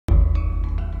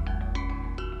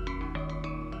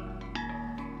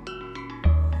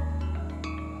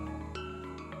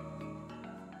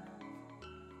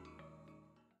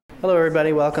Hello,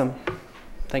 everybody. Welcome.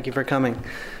 Thank you for coming.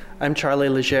 I'm Charlie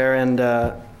Legere, and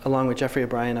along with Jeffrey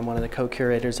O'Brien, I'm one of the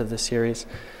co-curators of this series.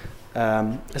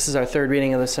 This is our third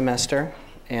reading of the semester,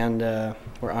 and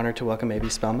we're honored to welcome A.B.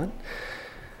 Spellman.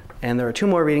 And there are two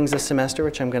more readings this semester,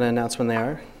 which I'm going to announce when they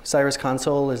are. Cyrus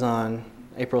Console is on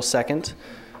April 2nd,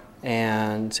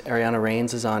 and Ariana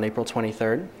Reigns is on April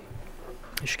 23rd.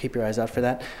 You should keep your eyes out for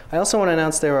that. I also want to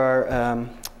announce there are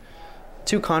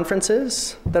two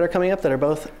conferences that are coming up that are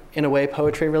both, in a way,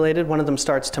 poetry related. One of them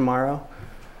starts tomorrow,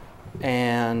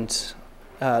 and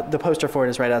the poster for it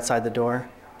is right outside the door.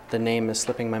 The name is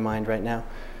slipping my mind right now.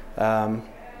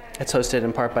 It's hosted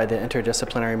in part by the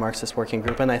Interdisciplinary Marxist Working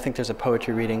Group, and I think there's a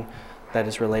poetry reading that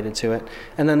is related to it.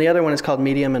 And then the other one is called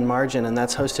Medium and Margin, and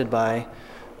that's hosted by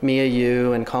Mia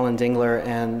Yu and Colin Dingler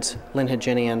and Lynn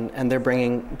Haginian, and they're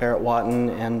bringing Barrett Watton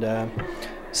and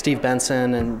Steve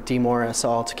Benson and Dee Morris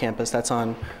all to campus. That's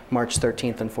on March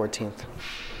 13th and 14th.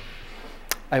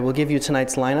 I will give you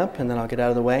tonight's lineup, and then I'll get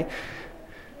out of the way.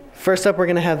 First up, we're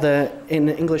going to have an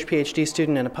English PhD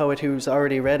student and a poet who's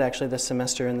already read, actually, this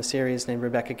semester in the series, named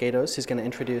Rebecca Gatos, who's going to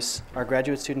introduce our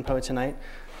graduate student poet tonight,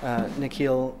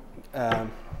 Nikhil,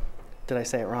 did I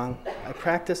say it wrong? I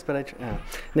practiced, but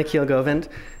Nikhil Govind,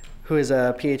 who is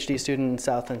a PhD student in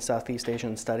South and Southeast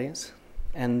Asian Studies.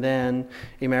 And then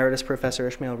Emeritus Professor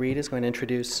Ishmael Reed is going to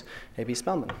introduce A.B.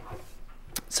 Spellman.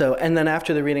 So, and then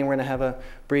after the reading, we're going to have a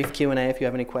brief Q&A if you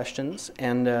have any questions,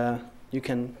 and you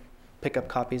can pick up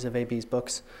copies of A.B.'s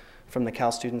books from the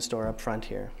Cal Student Store up front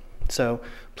here. So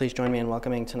please join me in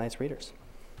welcoming tonight's readers.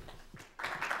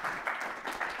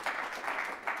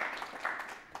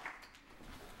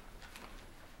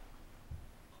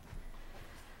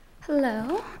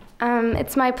 Hello.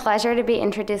 It's my pleasure to be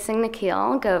introducing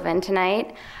Nikhil Govind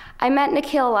tonight. I met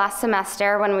Nikhil last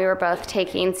semester when we were both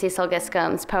taking Cecil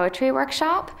Giscombe's poetry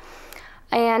workshop.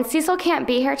 And Cecil can't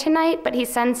be here tonight, but he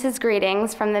sends his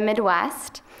greetings from the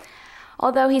Midwest.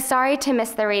 Although he's sorry to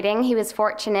miss the reading, he was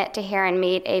fortunate to hear and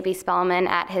meet A.B. Spellman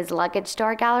at his luggage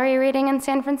store gallery reading in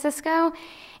San Francisco,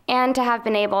 and to have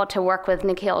been able to work with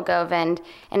Nikhil Govind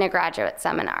in a graduate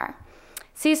seminar.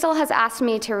 Cecil has asked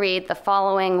me to read the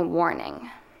following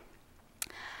warning.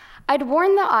 I'd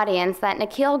warn the audience that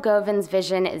Nikhil Govind's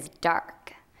vision is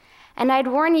dark, and I'd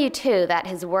warn you too that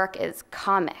his work is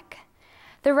comic.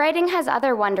 The writing has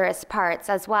other wondrous parts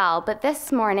as well, but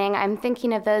this morning I'm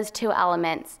thinking of those two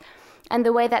elements and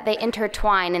the way that they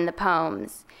intertwine in the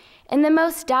poems. In the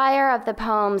most dire of the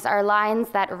poems are lines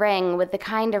that ring with the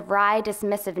kind of wry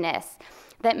dismissiveness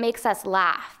that makes us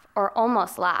laugh, or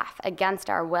almost laugh, against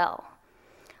our will.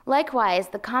 Likewise,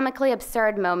 the comically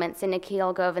absurd moments in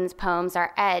Nikhil Govind's poems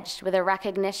are edged with a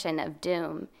recognition of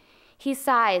doom. He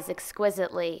sighs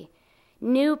exquisitely,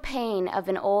 new pain of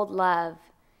an old love,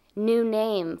 new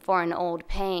name for an old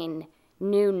pain,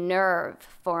 new nerve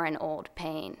for an old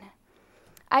pain.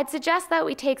 I'd suggest that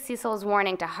we take Cecil's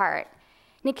warning to heart.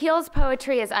 Nikhil's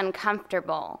poetry is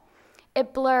uncomfortable.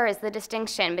 It blurs the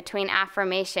distinction between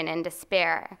affirmation and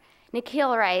despair.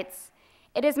 Nikhil writes,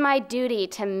 "It is my duty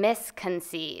to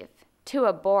misconceive, to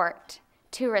abort,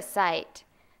 to recite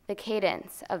the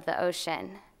cadence of the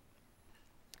ocean."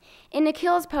 In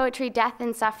Nikhil's poetry, death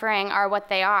and suffering are what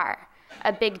they are,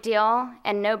 a big deal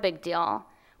and no big deal.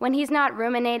 When he's not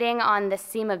ruminating on the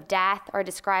seam of death or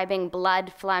describing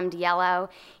blood-phlegmed yellow,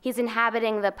 he's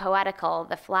inhabiting the poetical,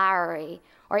 the flowery,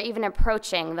 or even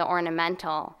approaching the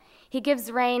ornamental. He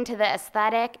gives rein to the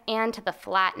aesthetic and to the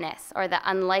flatness or the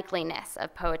unlikeliness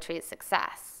of poetry's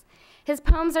success. His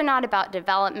poems are not about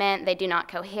development, they do not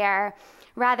cohere.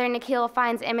 Rather, Nikhil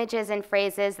finds images and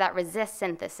phrases that resist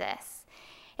synthesis.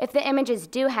 If the images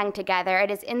do hang together, it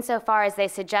is insofar as they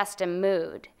suggest a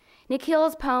mood.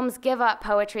 Nikhil's poems give up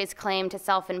poetry's claim to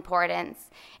self-importance.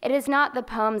 It is not the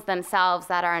poems themselves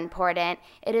that are important,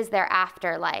 it is their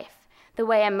afterlife, the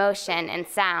way emotion and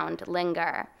sound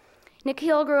linger.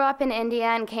 Nikhil grew up in India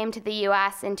and came to the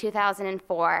US in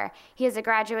 2004. He is a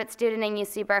graduate student in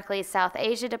UC Berkeley's South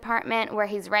Asia department, where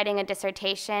he's writing a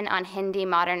dissertation on Hindi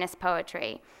modernist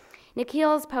poetry.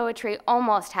 Nikhil's poetry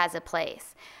almost has a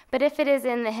place, but if it is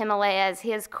in the Himalayas,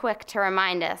 he is quick to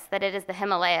remind us that it is the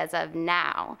Himalayas of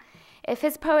now. If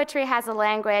his poetry has a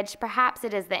language, perhaps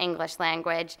it is the English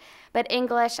language, but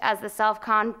English as the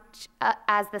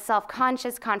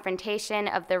self-conscious confrontation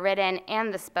of the written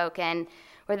and the spoken,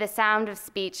 where the sound of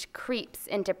speech creeps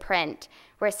into print,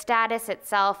 where status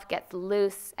itself gets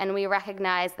loose and we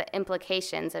recognize the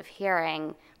implications of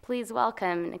hearing. Please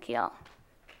welcome Nikhil.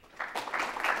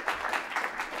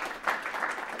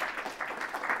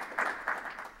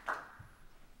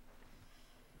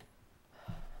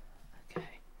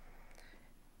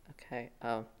 Okay.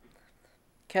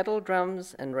 Kettle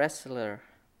drums and wrestler,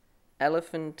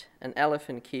 elephant and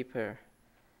elephant keeper,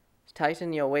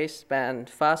 tighten your waistband,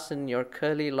 fasten your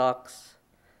curly locks,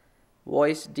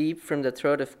 voice deep from the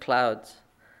throat of clouds,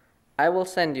 I will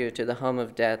send you to the home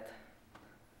of death.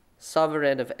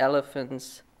 Sovereign of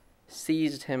elephants,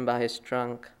 seized him by his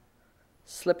trunk,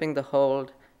 slipping the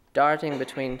hold, darting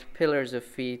between pillars of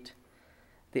feet.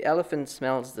 The elephant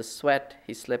smells the sweat,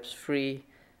 he slips free,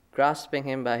 grasping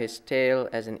him by his tail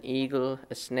as an eagle,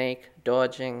 a snake,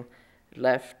 dodging,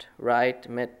 left, right,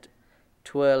 mid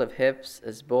twirl of hips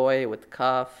as boy with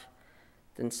calf,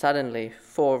 then suddenly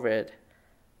forward,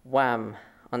 wham,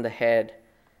 on the head,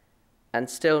 and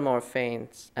still more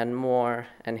feints, and more,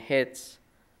 and hits.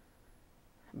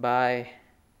 By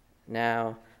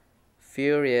now,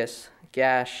 furious,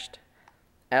 gashed,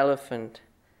 elephant,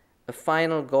 a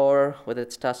final gore with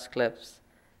its tusk lips,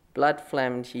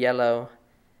 blood-flamed yellow,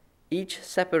 each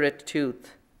separate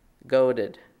tooth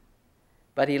goaded.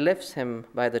 But he lifts him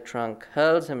by the trunk,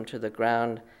 hurls him to the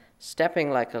ground, stepping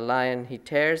like a lion, he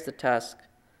tears the tusk,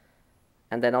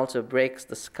 and then also breaks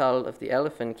the skull of the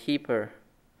elephant keeper,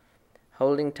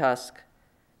 holding tusk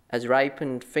as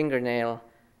ripened fingernail,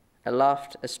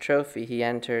 aloft as trophy he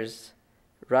enters,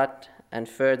 rut and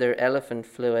further elephant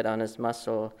fluid on his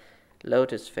muscle,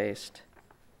 lotus-faced.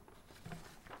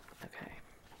 Okay.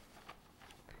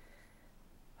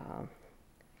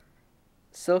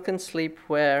 Silken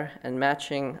sleepwear and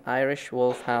matching Irish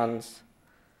wolfhounds.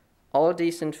 All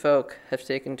decent folk have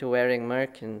taken to wearing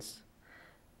merkins.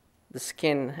 The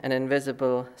skin, an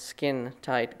invisible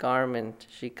skin-tight garment,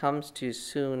 she comes too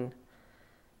soon.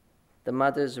 The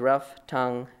mother's rough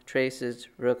tongue traces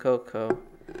rococo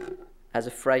as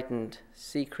a frightened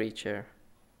sea creature.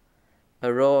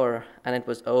 A roar, and it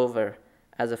was over,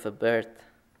 as of a birth.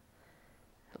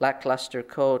 Lackluster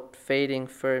coat, fading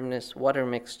firmness, water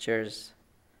mixtures.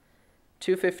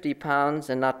 250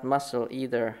 pounds and not muscle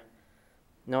either,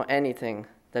 nor anything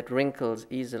that wrinkles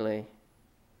easily.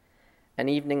 An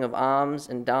evening of arms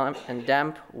and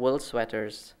damp wool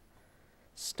sweaters.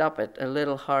 Stop it a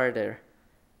little harder.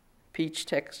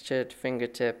 Peach-textured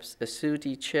fingertips, a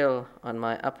sooty chill on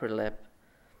my upper lip.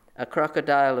 A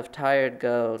crocodile of tired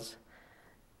girls,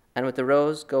 and with the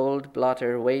rose gold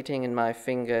blotter waiting in my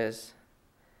fingers.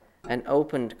 An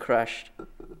opened, crushed,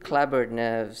 clabbered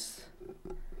nerves.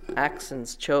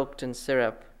 Accents choked in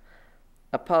syrup.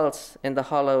 A pulse in the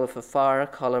hollow of a far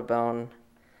collarbone.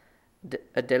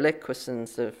 A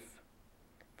deliquescence of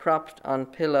propped on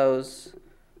pillows,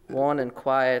 worn and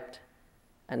quiet,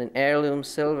 and an heirloom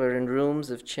silver in rooms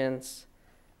of chintz,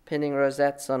 pinning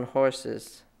rosettes on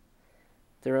horses.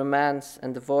 The romance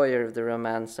and the voyeur of the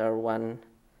romance are one,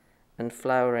 and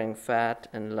flowering fat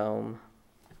and loam.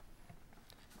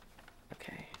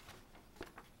 Okay.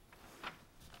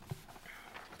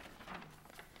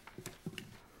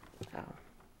 Wow.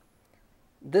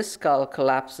 This skull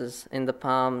collapses in the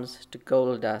palms to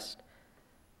gold dust.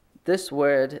 This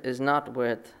word is not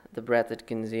worth the breath it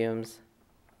consumes.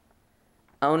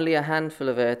 Only a handful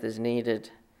of earth is needed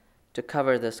to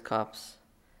cover this copse,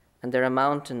 and there are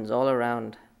mountains all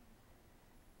around.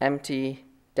 Empty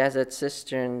desert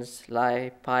cisterns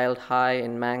lie piled high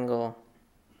in mangle.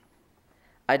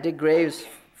 I dig graves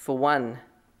for 1,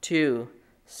 2,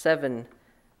 7,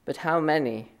 but how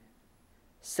many?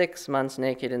 6 months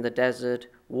naked in the desert,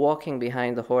 walking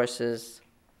behind the horses,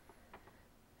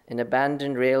 in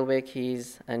abandoned railway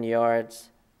quays and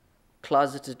yards,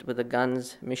 closeted with the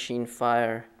gun's machine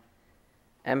fire.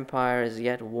 Empire is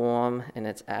yet warm in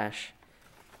its ash.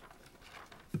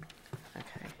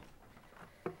 Okay.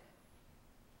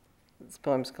 This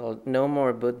poem's called No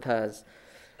More Buddhas.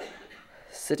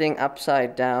 Sitting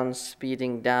upside down,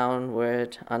 speeding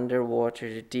downward,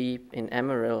 underwater, deep in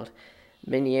emerald,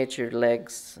 miniature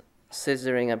legs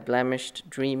scissoring a blemished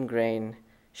dream grain,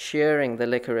 shearing the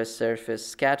licorice surface,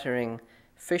 scattering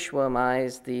fishworm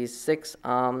eyes, these 6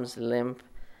 arms limp,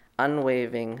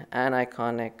 unwaving,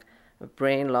 aniconic, a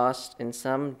brain lost in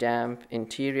some damp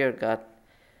interior gut.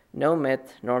 No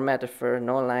myth, nor metaphor,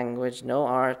 no language, no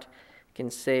art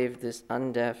can save this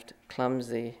undeft,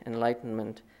 clumsy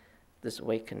enlightenment, this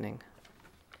awakening.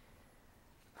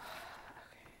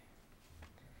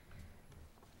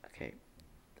 Okay.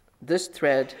 This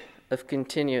thread of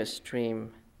continuous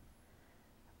stream.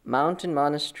 Mountain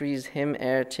monasteries, hymn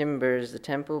air timbers, the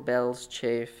temple bells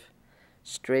chafe,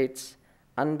 straits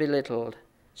unbelittled,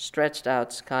 stretched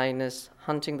out skyness,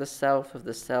 hunting the self of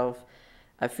the self.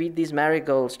 I feed these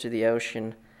marigolds to the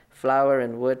ocean, flower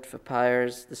and wood for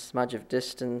pyres, the smudge of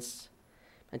distance.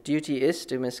 My duty is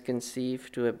to misconceive,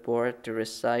 to abort, to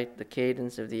recite the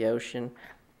cadence of the ocean.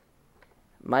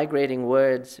 Migrating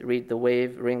words read the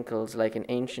wave wrinkles like an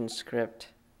ancient script.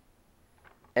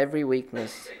 Every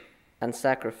weakness and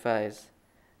sacrifice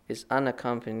is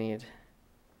unaccompanied.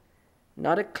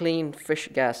 Not a clean fish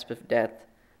gasp of death,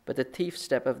 but the thief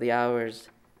step of the hours,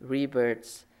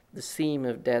 rebirths, the seam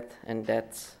of death and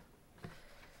deaths.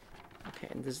 Okay,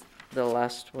 and this is the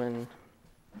last one.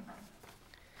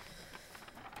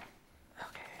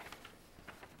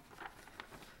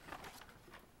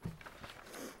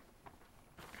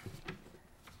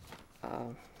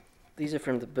 These are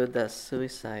from the Buddha's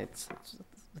Suicides.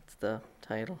 That's the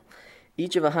title.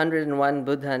 Each of 101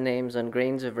 Buddha names on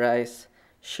grains of rice,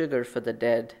 sugar for the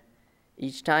dead.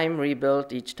 Each time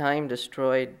rebuilt, each time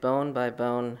destroyed, bone by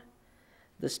bone.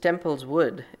 This temple's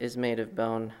wood is made of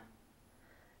bone.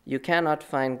 You cannot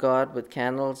find God with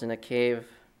candles in a cave.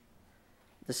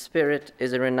 The spirit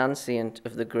is a renunciant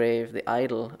of the grave, the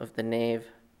idol of the knave.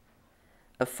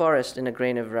 A forest in a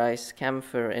grain of rice,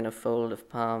 camphor in a fold of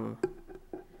palm.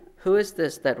 Who is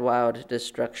this that vowed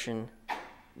destruction?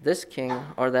 This king,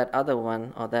 or that other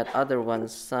one, or that other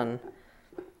one's son?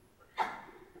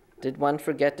 Did one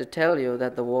forget to tell you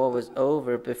that the war was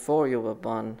over before you were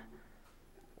born?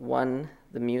 One,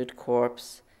 the mute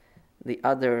corpse, the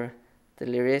other, the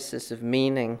lyresis of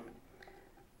meaning.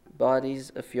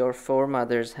 Bodies of your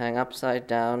foremothers hang upside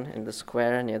down in the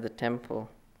square near the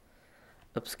temple.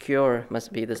 Obscure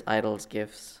must be this idol's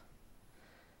gifts.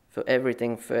 For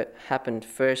everything happened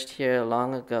first here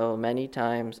long ago, many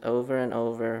times, over and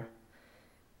over.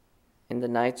 In the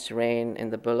night's rain, in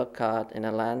the bullock cart, in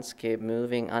a landscape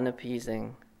moving,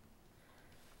 unappeasing.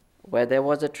 Where there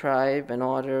was a tribe, an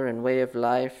order, and way of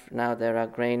life, now there are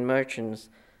grain merchants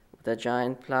with a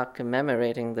giant plaque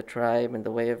commemorating the tribe and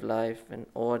the way of life and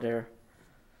order.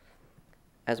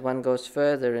 As one goes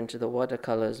further into the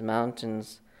watercolors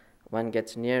mountains, one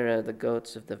gets nearer the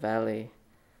goats of the valley,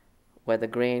 where the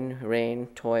grain rain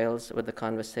toils with the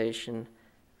conversation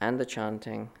and the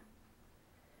chanting.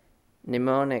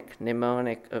 Mnemonic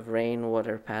of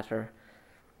rainwater patter,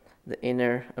 the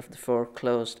inner of the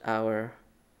foreclosed hour,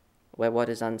 where what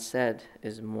is unsaid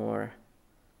is more.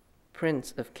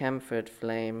 Prince of camphored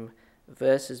flame,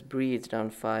 verses breathed on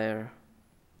fire.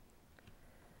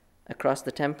 Across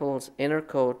the temple's inner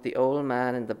court, the old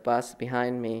man in the bus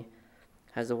behind me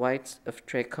has the whites of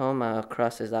trachoma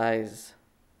across his eyes.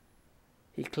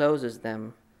 He closes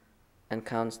them and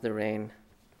counts the rain.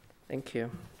 Thank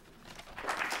you.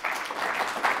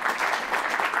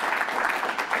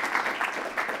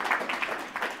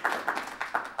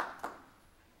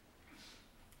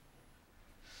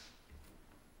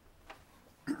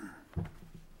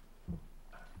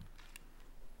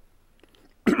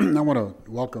 I want to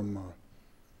welcome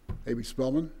A.B.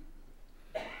 Spellman,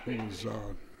 who's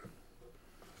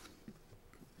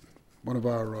one of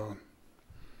our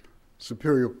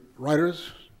superior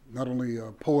writers, not only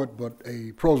a poet, but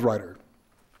a prose writer.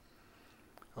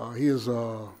 He is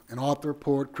an author,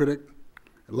 poet, critic,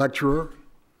 lecturer.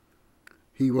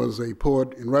 He was a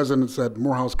poet in residence at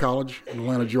Morehouse College in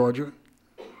Atlanta, Georgia.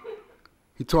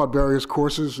 He taught various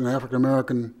courses in African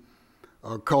American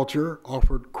culture,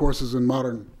 offered courses in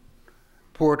modern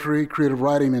poetry, creative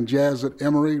writing, and jazz at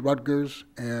Emory, Rutgers,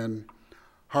 and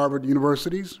Harvard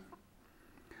universities.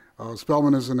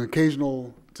 Spellman is an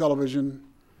occasional television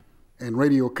and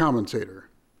radio commentator.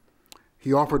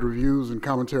 He offered reviews and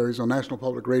commentaries on National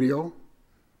Public Radio,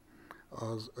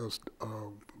 a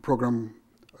program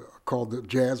called the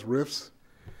Jazz Riffs,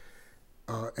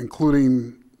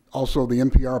 including also the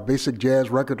NPR Basic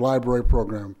Jazz Record Library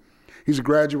program. He's a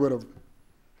graduate of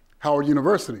Howard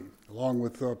University, along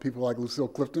with people like Lucille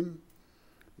Clifton,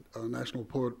 National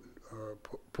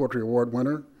Poetry Award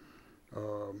winner,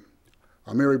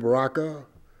 Emory Baraka,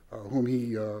 whom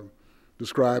he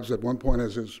describes at one point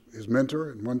as his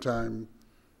mentor and one-time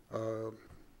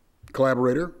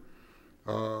collaborator,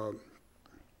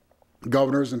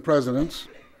 governors and presidents.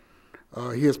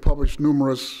 He has published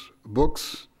numerous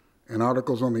books and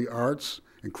articles on the arts,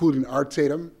 including Art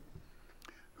Tatum,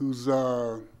 whose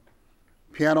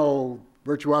piano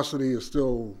virtuosity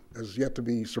has yet to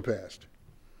be surpassed.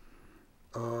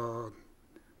 The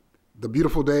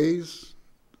Beautiful Days,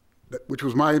 which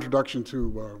was my introduction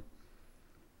to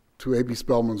A.B.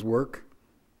 Spellman's work.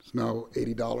 It's now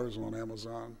 $80 on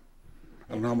Amazon.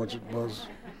 I don't know how much it was.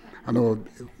 I know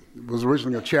it was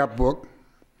originally a chapbook.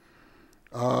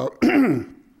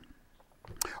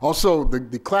 Also,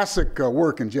 the classic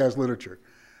work in jazz literature.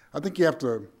 I think you have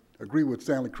to agree with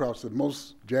Stanley Crouch that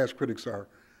most jazz critics are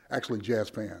actually jazz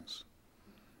fans.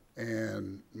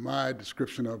 And my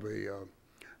description of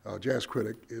a jazz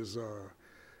critic is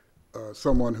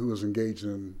someone who is engaged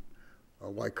in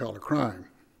white-collar crime.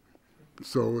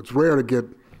 So it's rare to get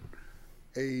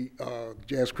a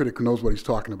jazz critic who knows what he's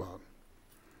talking about.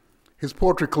 His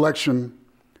poetry collection,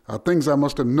 Things I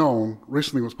Must Have Known,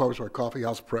 recently was published by Coffee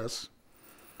House Press.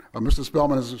 Mr.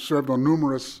 Spellman has served on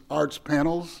numerous arts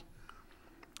panels,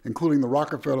 including the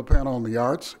Rockefeller panel on the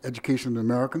arts, education in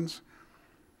Americans,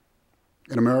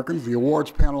 the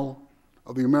awards panel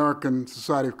of the American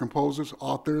Society of Composers,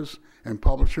 Authors, and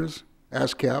Publishers,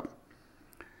 ASCAP,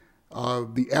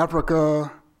 the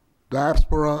Africa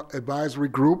Diaspora Advisory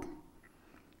Group,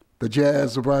 the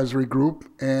Jazz Advisory Group,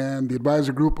 and the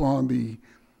Advisory Group on the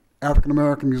African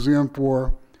American Museum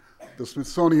for the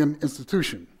Smithsonian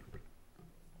Institution.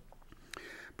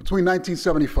 Between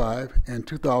 1975 and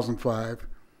 2005,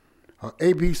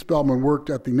 A.B. Spellman worked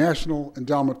at the National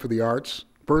Endowment for the Arts,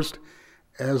 first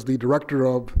as the director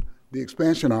of the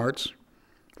Expansion Arts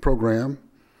program,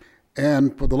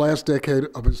 and for the last decade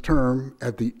of his term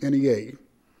at the NEA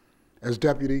as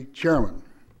deputy chairman.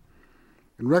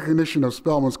 In recognition of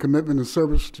Spellman's commitment and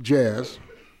service to jazz,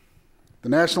 the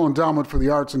National Endowment for the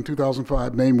Arts in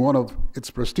 2005 named one of its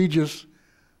prestigious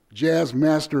Jazz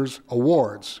Masters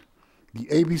Awards, the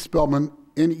A.B. Spellman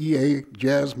NEA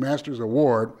Jazz Masters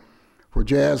Award for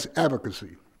Jazz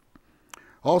Advocacy.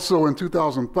 Also in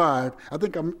 2005, I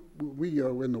think we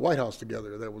were in the White House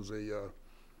together. That was a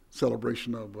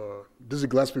celebration of, Dizzy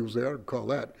Gillespie was there, I recall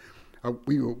that.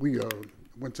 We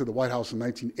went to the White House in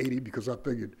 1980 because I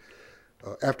figured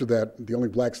after that, the only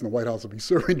blacks in the White House would be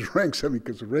serving drinks,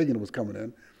 because Reagan was coming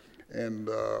in, and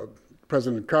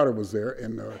President Carter was there.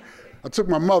 And I took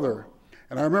my mother,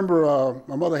 and I remember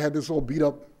my mother had this old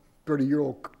beat-up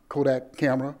 30-year-old Kodak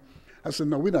camera. I said,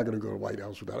 no, we're not going to go to the White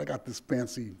House with that. I got this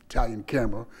fancy Italian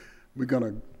camera. We're going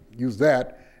to use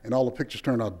that, and all the pictures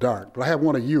turned out dark. But I have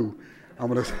one of you.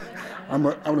 I'm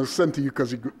gonna send to you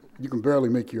because you can barely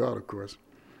make you out, of course.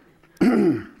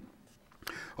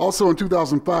 Also in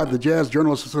 2005, the Jazz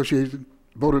Journalists Association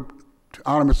voted to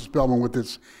honor Mr. Spellman with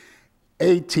its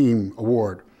A-Team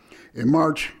Award. In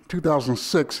March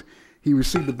 2006, he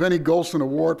received the Benny Golson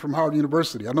Award from Howard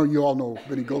University. I know you all know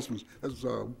Benny Golson. That's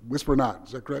Whisper Not,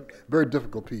 is that correct? Very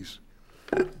difficult piece.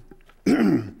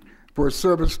 For his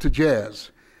service to jazz.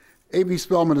 A.B.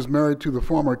 Spellman is married to the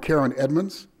former Karen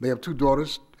Edmonds. They have two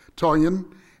daughters,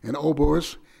 Toyin, an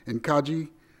oboist, and Kaji,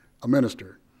 a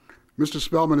minister. Mr.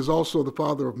 Spellman is also the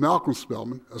father of Malcolm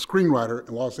Spellman, a screenwriter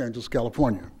in Los Angeles,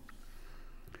 California.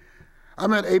 I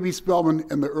met A.B. Spellman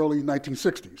in the early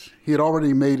 1960s. He had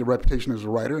already made a reputation as a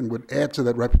writer and would add to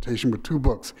that reputation with two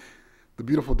books, The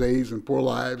Beautiful Days and Four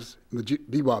Lives in the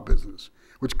Bebop Business,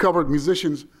 which covered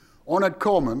musicians Ornette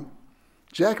Coleman,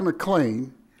 Jackie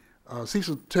McLean,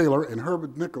 Cecil Taylor, and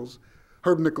Herb Nichols.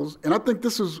 And I think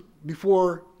this was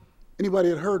before anybody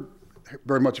had heard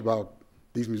very much about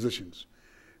these musicians.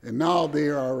 And now they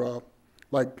are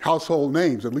like household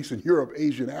names, at least in Europe,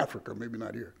 Asia, and Africa, maybe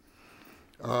not here.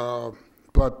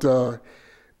 But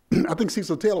I think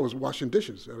Cecil Taylor was washing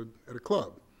dishes at a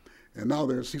club. And now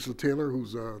there's Cecil Taylor,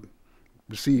 who's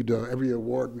received every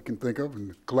award we can think of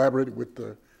and collaborated with,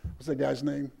 what's that guy's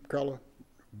name, Carla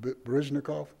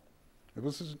Baryshnikov?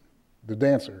 The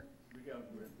dancer.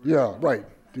 Yeah, right,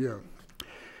 yeah.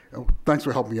 Thanks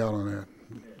for helping me out on that.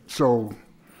 So,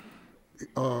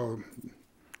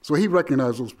 so he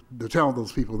recognized the talent of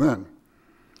those people then.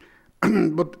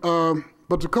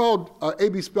 But to call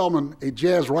A.B. Spellman a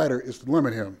jazz writer is to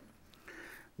limit him.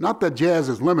 Not that jazz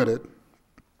is limited,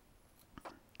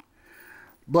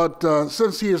 but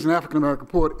since he is an African-American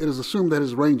poet, it is assumed that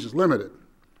his range is limited.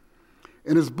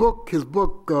 In his book,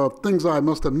 Things I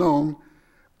Must Have Known,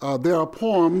 there are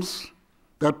poems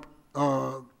that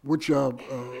which are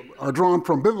drawn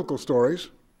from biblical stories,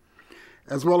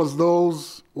 as well as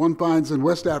those one finds in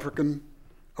West African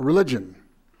religion.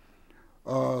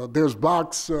 There's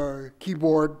Bach's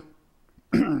keyboard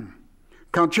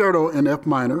concerto in F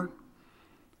minor,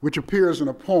 which appears in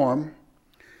a poem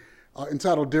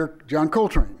entitled Dear John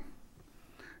Coltrane.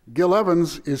 Gil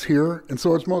Evans is here, and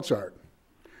so is Mozart.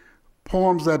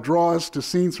 Poems that draw us to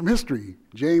scenes from history.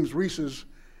 James Reese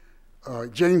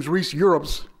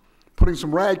Europe's Putting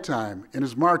Some Ragtime in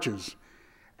his marches,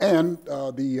 and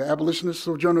the Abolitionist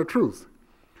Sojourner Truth.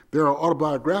 There are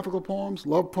autobiographical poems,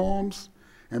 love poems,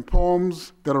 and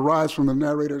poems that arise from the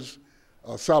narrator's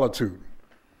solitude.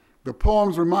 The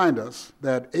poems remind us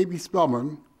that A.B.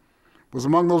 Spellman was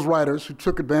among those writers who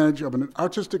took advantage of an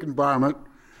artistic environment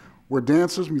where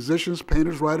dancers, musicians,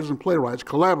 painters, writers, and playwrights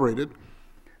collaborated,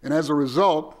 and as a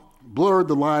result, blurred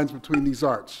the lines between these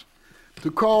arts. To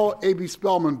call A.B.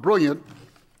 Spellman brilliant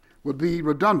would be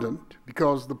redundant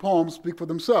because the poems speak for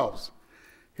themselves.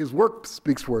 His work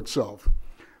speaks for itself.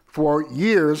 For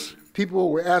years,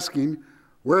 people were asking,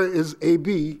 Where is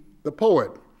A.B., the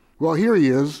poet? Well, here he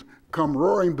is, come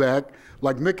roaring back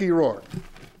like Mickey Rourke.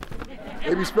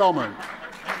 A.B. Spellman.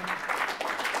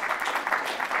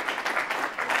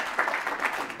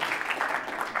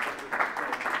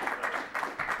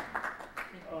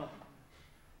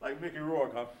 Like Mickey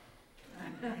Rourke, huh?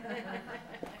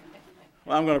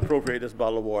 Well, I'm going to appropriate this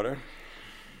bottle of water.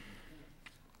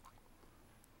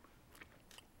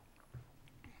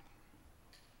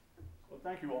 Well,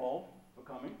 thank you all for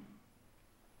coming.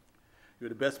 You're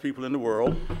the best people in the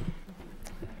world.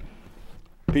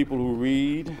 People who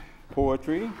read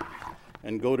poetry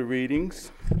and go to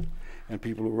readings, and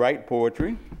people who write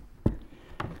poetry,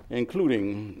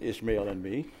 including Ishmael and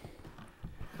me,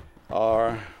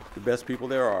 are the best people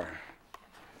there are.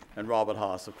 And Robert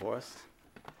Haas, of course,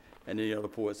 and any other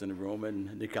poets in the room,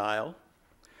 and Nikhil.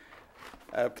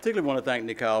 I particularly want to thank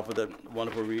Nikhil for the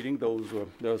wonderful reading.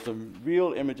 There were some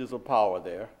real images of power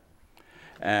there.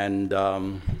 And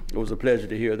it was a pleasure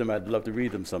to hear them. I'd love to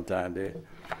read them sometime.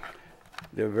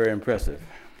 They're very impressive.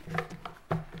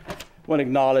 I want to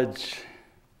acknowledge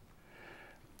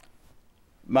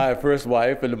my first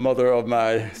wife and the mother of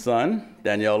my son,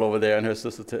 Danielle over there, and her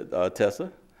sister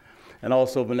Tessa, and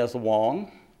also Vanessa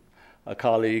Wong, a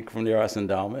colleague from the Arts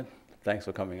Endowment. Thanks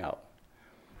for coming out.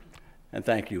 And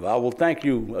thank you. I will thank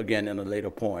you again in a later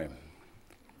poem.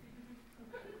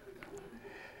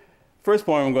 First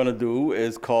poem I'm going to do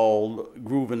is called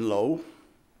Groovin' Low.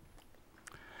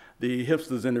 The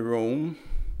hipsters in the room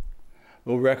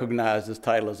will recognize this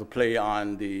title as a play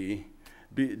on the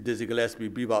Dizzy Gillespie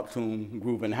bebop tune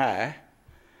Groovin' High.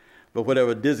 But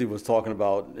whatever Dizzy was talking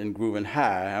about in Groovin'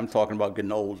 High, I'm talking about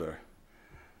getting older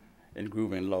in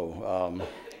Groovin' Low.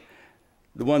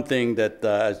 The one thing that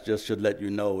I just should let you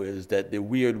know is that the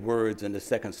weird words in the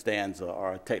second stanza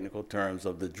are technical terms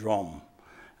of the drum.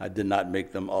 I did not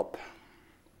make them up.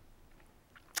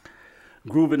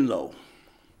 Groovin' Low.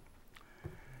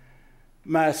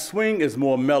 My swing is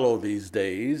more mellow these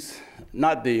days,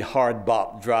 not the hard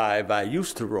bop drive I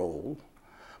used to roll,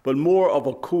 but more of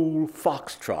a cool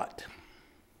foxtrot.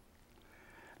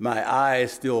 My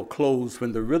eyes still close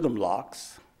when the rhythm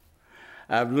locks.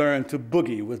 I've learned to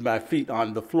boogie with my feet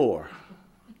on the floor.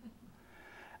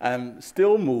 I'm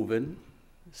still moving,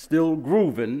 still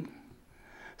grooving,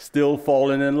 still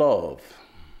falling in love.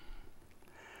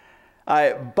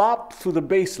 I bop through the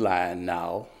bass line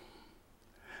now.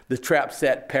 The trap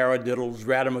set paradiddles,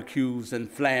 radamucues, and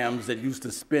flams that used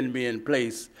to spin me in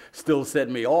place still set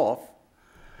me off.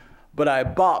 But I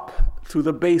bop to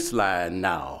the bass line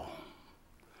now.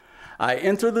 I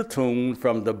enter the tune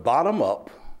from the bottom up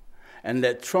and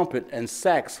let trumpet and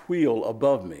sax wheel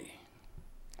above me.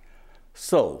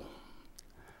 So,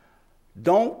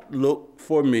 don't look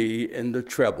for me in the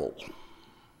treble.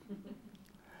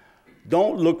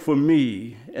 Don't look for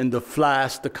me in the fly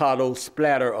staccato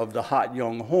splatter of the hot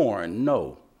young horn,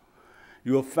 no.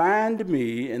 You'll find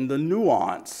me in the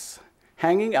nuance,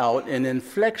 hanging out in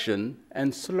inflection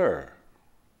and slur.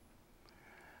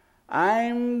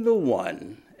 I'm the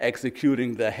one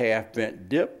executing the half-bent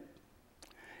dip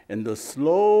in the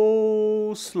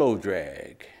slow, slow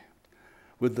drag,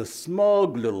 with the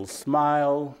smug little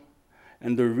smile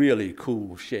and the really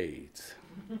cool shades.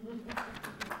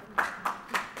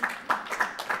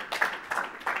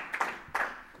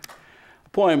 The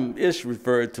poem Ish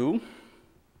referred to,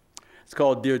 it's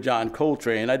called Dear John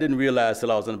Coltrane. I didn't realize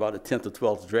till I was in about the 10th or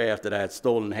 12th draft that I had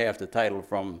stolen half the title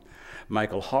from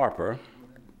Michael Harper.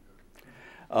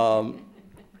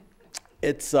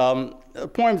 It's a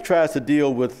poem that tries to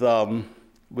deal with the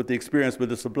experience with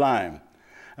the sublime.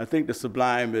 I think the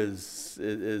sublime is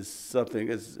something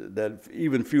that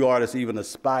even few artists even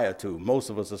aspire to. Most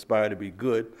of us aspire to be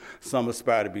good. Some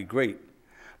aspire to be great.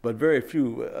 But very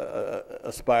few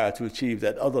aspire to achieve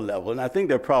that other level. And I think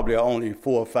there probably are only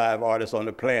 4 or 5 artists on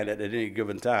the planet at any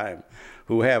given time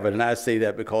who have it. And I say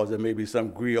that because there may be some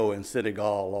griot in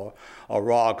Senegal or a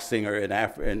rock singer in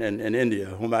India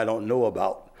whom I don't know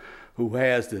about who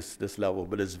has this level,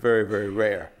 but it's very, very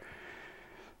rare.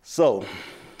 So,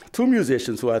 2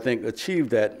 musicians who I think achieved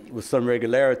that with some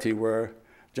regularity were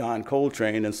John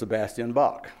Coltrane and Sebastian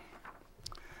Bach.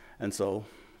 And so,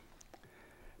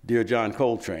 Dear John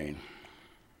Coltrane,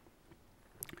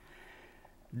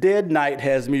 dead night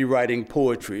has me writing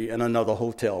poetry in another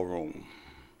hotel room.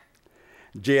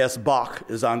 J.S. Bach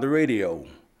is on the radio,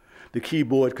 the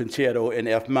keyboard concerto in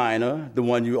F minor, the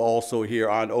one you also hear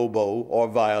on oboe or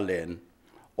violin.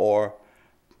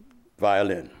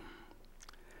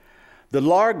 The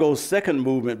Largo's second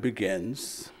movement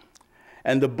begins,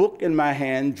 and the book in my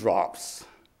hand drops.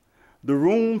 The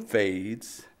room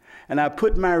fades, and I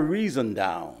put my reason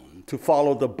down to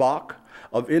follow the Bach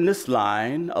of endless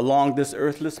line along this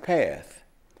earthless path,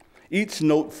 each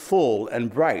note full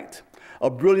and bright, a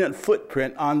brilliant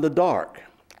footprint on the dark,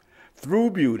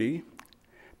 through beauty,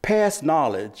 past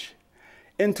knowledge,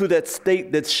 into that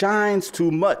state that shines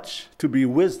too much to be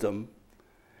wisdom,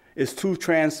 is too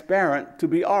transparent to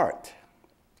be art.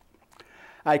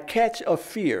 I catch a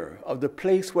fear of the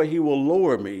place where he will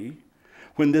lower me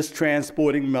when this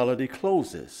transporting melody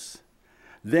closes.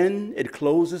 Then it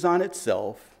closes on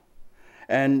itself,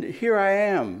 and here I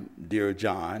am, dear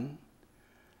John,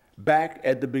 back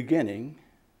at the beginning,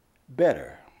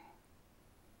 better.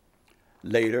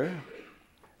 Later,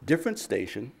 different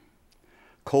station,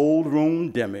 cold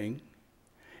room dimming.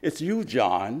 It's you,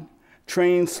 John,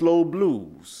 train slow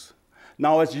blues.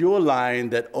 Now it's your line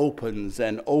that opens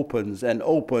and opens and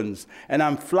opens, and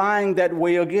I'm flying that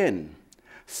way again.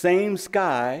 Same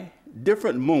sky,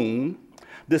 different moon,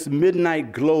 this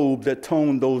midnight globe that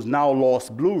toned those now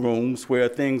lost blue rooms where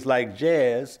things like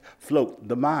jazz float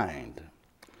the mind.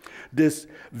 This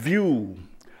view,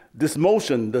 this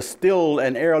motion, the still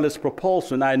and airless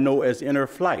propulsion I know as inner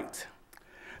flight.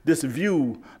 This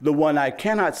view, the one I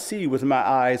cannot see with my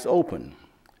eyes open.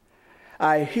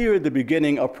 I hear the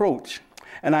beginning approach,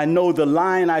 and I know the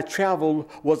line I traveled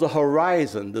was a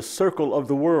horizon, the circle of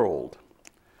the world.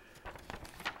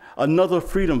 Another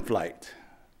freedom flight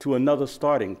to another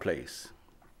starting place.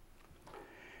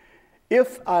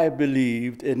 If I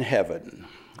believed in heaven,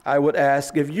 I would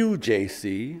ask if you,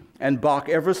 JC, and Bach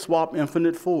ever swap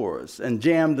infinite fours and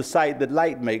jam the sight that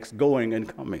light makes going and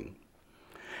coming.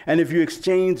 And if you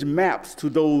exchange maps to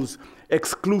those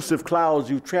exclusive clouds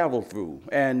you travel through,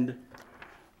 and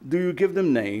do you give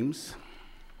them names?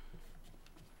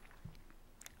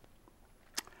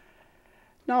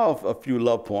 Now, a few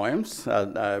love poems.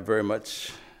 I very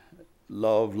much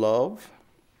love love.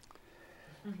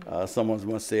 Someone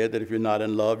once said that if you're not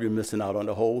in love, you're missing out on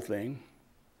the whole thing.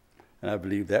 And I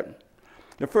believe that.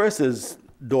 The first is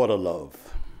daughter love,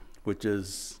 which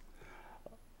is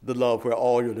the love where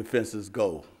all your defenses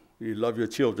go. You love your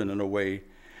children in a way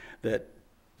that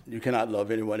you cannot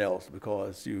love anyone else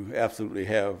because you absolutely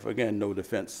have, again, no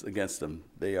defense against them.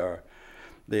 They are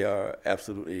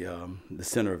absolutely the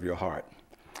center of your heart.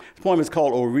 This poem is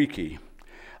called Oriki.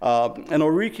 And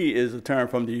Oriki is a term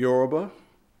from the Yoruba.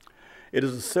 It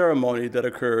is a ceremony that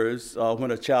occurs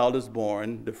when a child is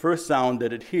born. The first sound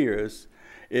that it hears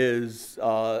is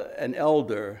an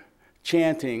elder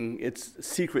chanting its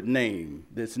secret name,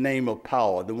 this name of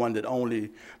power, the one that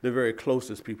only the very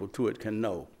closest people to it can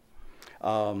know,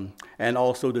 and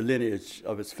also the lineage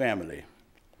of its family.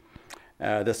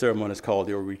 The ceremony is called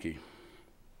the Oriki.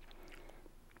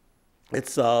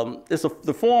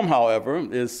 The form, however,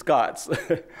 is Scots.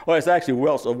 Well, it's actually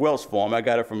Welsh, a Welsh form. I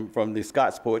got it from the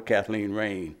Scots poet Kathleen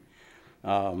Raine.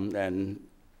 And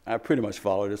I pretty much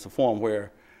followed it. It's a form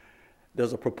where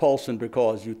there's a propulsion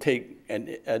because you take an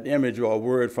image or a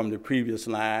word from the previous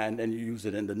line and you use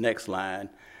it in the next line,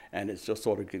 and it just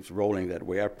sort of keeps rolling that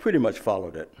way. I pretty much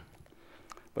followed it,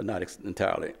 but not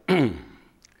entirely.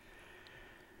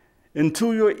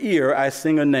 Into your ear I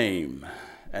sing a name,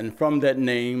 and from that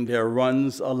name there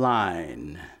runs a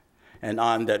line. And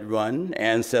on that run,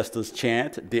 ancestors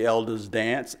chant, the elders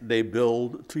dance, they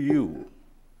build to you.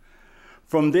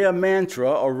 From their mantra,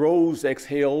 a rose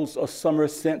exhales a summer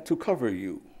scent to cover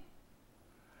you.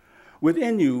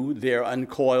 Within you, there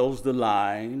uncoils the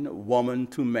line, woman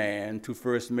to man, to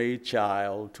first made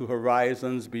child, to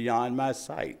horizons beyond my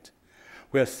sight,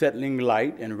 where settling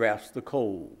light enwraps the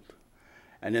cold.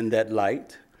 And in that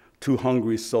light, two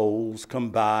hungry souls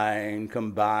combine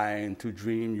to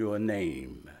dream your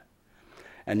name.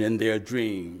 And in their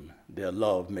dream, their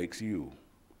love makes you.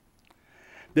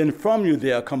 Then from you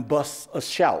there combusts a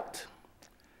shout.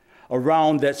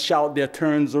 Around that shout there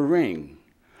turns a ring.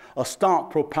 A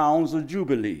stomp propounds a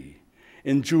jubilee.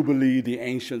 In jubilee the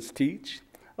ancients teach,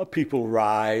 a people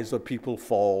rise, a people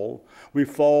fall. We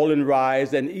fall and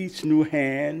rise, and each new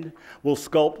hand will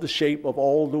sculpt the shape of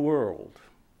all the world.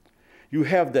 You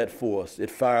have that force.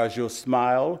 It fires your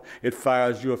smile. It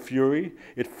fires your fury.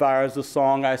 It fires the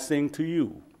song I sing to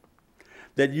you.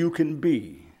 That you can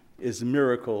be is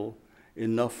miracle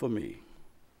enough for me.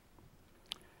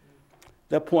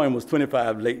 That poem was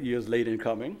 25 years late in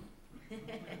coming.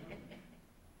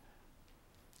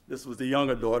 This was the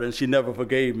younger daughter, and she never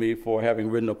forgave me for having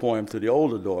written a poem to the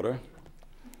older daughter.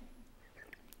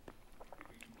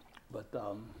 But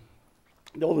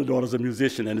the older daughter's a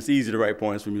musician, and it's easy to write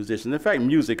poems for musicians. In fact,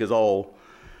 music is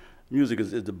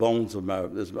the bones of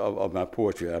my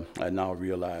poetry, I now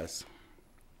realize.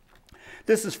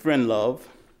 This is friend love.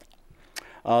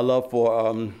 Love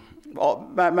for,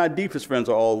 my deepest friends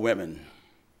are all women.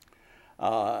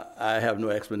 I have no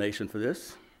explanation for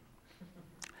this,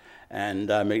 and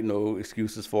I make no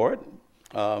excuses for it.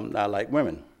 I like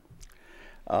women.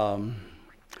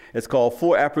 It's called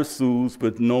Four Aperçus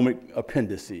with Gnomic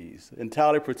Appendices.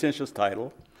 Entirely pretentious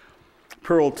title.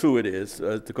 Pearl, too, it is,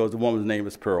 because the woman's name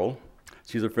is Pearl.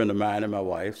 She's a friend of mine and my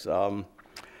wife's. An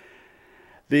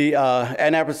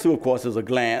aperçu, of course, is a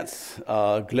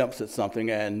glimpse at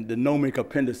something, and the gnomic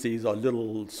appendices are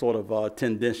little sort of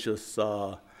tendentious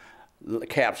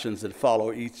captions that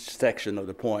follow each section of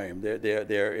the poem.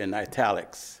 They're in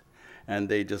italics, and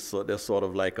they're sort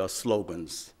of like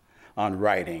slogans on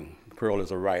writing. Pearl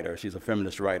is a writer. She's a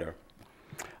feminist writer,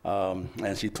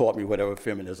 and she taught me whatever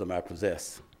feminism I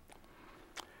possess.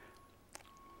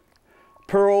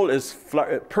 Pearl is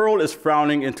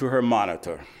frowning into her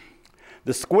monitor.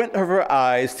 The squint of her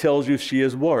eyes tells you she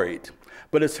is worried,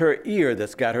 but it's her ear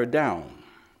that's got her down.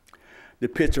 The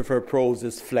pitch of her prose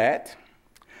is flat.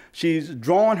 She's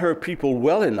drawn her people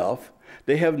well enough.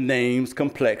 They have names,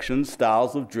 complexions,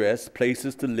 styles of dress,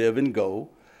 places to live and go,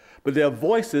 but their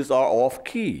voices are off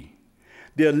key.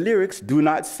 Their lyrics do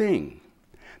not sing.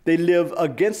 They live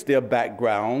against their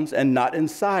backgrounds and not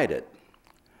inside it.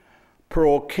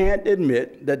 Pearl can't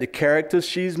admit that the characters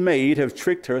she's made have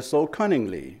tricked her so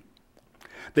cunningly.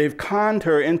 They've conned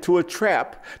her into a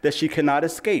trap that she cannot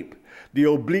escape, the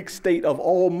oblique state of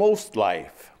almost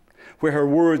life, where her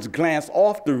words glance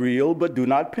off the real but do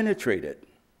not penetrate it.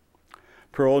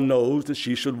 Pearl knows that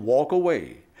she should walk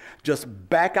away, just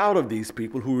back out of these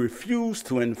people who refuse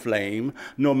to inflame,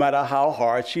 no matter how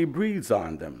hard she breathes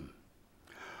on them.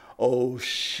 Oh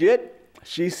shit,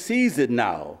 she sees it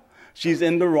now. She's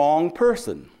in the wrong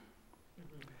person.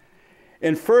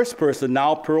 In first person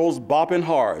now, Pearl's bopping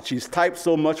hard. She's typed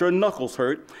so much her knuckles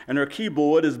hurt, and her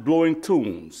keyboard is blowing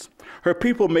tunes. Her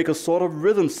people make a sort of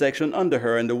rhythm section under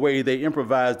her in the way they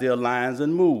improvise their lines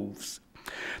and moves.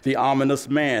 The ominous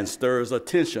man stirs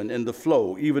attention in the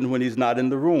flow, even when he's not in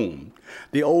the room.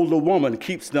 The older woman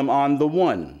keeps them on the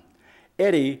one.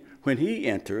 Eddie, when he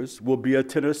enters, will be a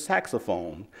tenor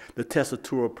saxophone, the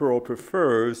tessitura Pearl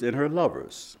prefers in her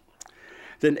lovers.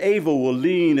 Then Ava will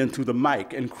lean into the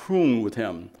mic and croon with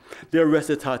him. Their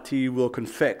recitative will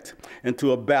confect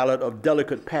into a ballad of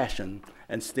delicate passion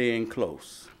and staying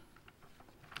close.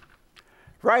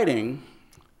 Writing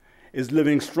is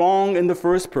living strong in the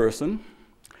first person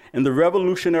in the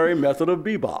revolutionary method of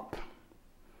bebop.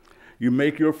 You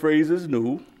make your phrases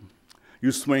new.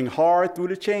 You swing hard through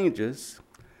the changes.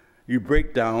 You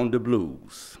break down the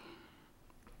blues.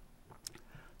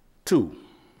 2.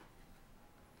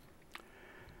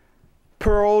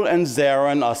 Pearl and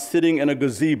Zarin are sitting in a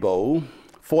gazebo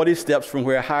 40 steps from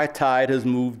where high tide has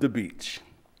moved the beach.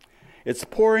 It's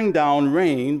pouring down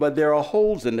rain, but there are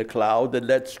holes in the cloud that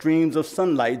let streams of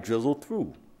sunlight drizzle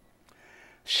through.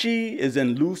 She is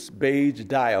in loose beige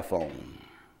diaphone.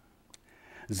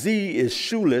 Z is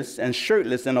shoeless and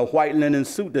shirtless in a white linen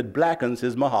suit that blackens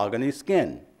his mahogany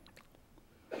skin.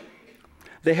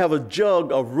 They have a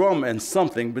jug of rum and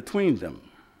something between them.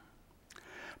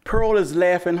 Pearl is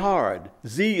laughing hard.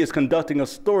 Z is conducting a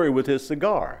story with his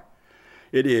cigar.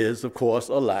 It is, of course,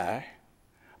 a lie,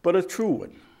 but a true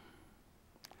one.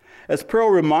 As Pearl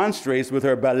remonstrates with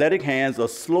her balletic hands, a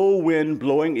slow wind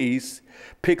blowing east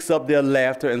picks up their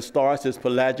laughter and starts its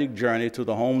pelagic journey to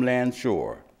the homeland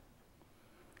shore.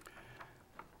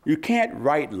 You can't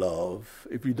write love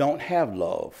if you don't have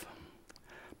love.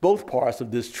 Both parts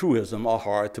of this truism are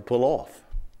hard to pull off.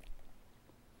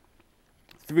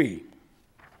 3.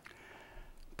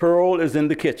 Pearl is in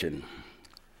the kitchen.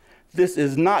 This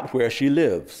is not where she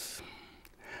lives.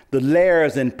 The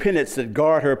lairs and penates that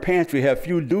guard her pantry have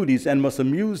few duties and must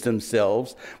amuse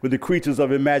themselves with the creatures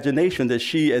of imagination that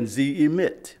she and Z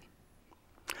emit.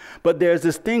 But there's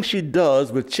this thing she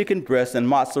does with chicken breast and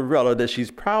mozzarella that she's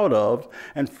proud of,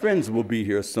 and friends will be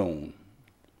here soon.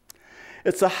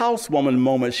 It's a housewoman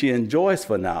moment she enjoys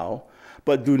for now,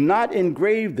 but do not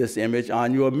engrave this image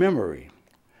on your memory.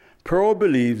 Pearl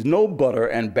believes no butter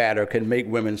and batter can make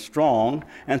women strong,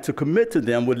 and to commit to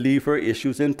them would leave her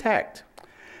issues intact.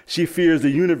 She fears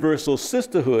the universal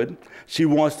sisterhood she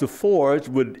wants to forge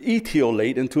would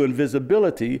etiolate into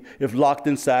invisibility if locked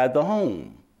inside the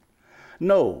home.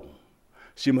 No,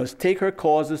 she must take her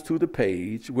causes to the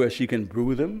page where she can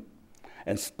brew them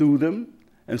and stew them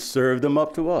and serve them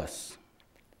up to us.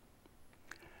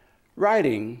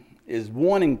 Writing is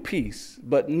wanting peace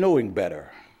but knowing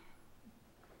better.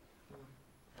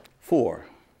 4.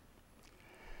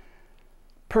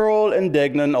 Pearl and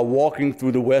Degnan are walking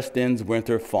through the West End's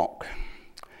winter funk.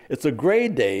 It's a gray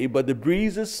day, but the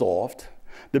breeze is soft,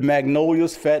 the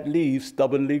magnolia's fat leaves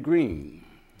stubbornly green.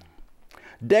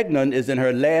 Degnan is in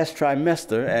her last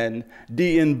trimester, and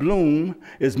Dee in bloom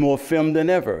is more femme than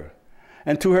ever.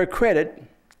 And to her credit,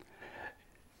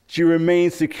 she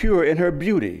remains secure in her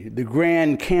beauty, the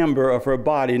grand camber of her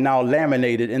body now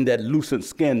laminated in that lucent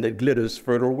skin that glitters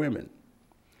fertile women.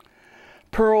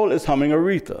 Pearl is humming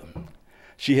Aretha.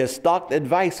 She has stocked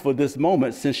advice for this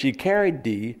moment since she carried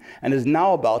Dee and is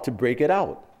now about to break it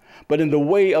out. But in the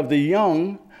way of the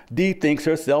young, Dee thinks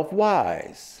herself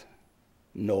wise.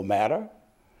 No matter,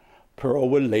 Pearl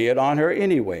will lay it on her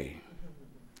anyway.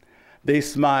 They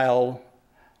smile,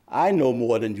 I know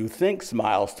more than you think,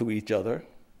 smiles to each other,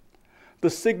 the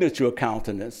signature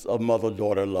countenance of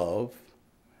mother-daughter love,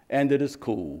 and it is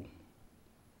cool.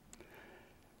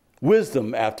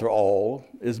 Wisdom, after all,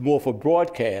 is more for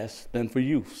broadcast than for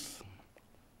use,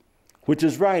 which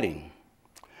is writing,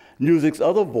 music's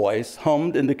other voice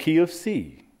hummed in the key of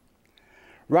C.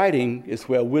 Writing is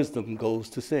where wisdom goes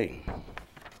to sing.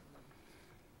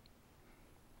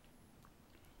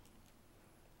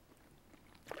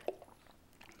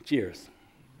 Cheers.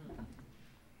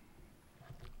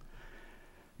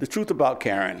 The truth about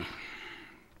Karen.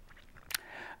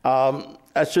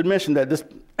 I should mention that this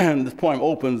poem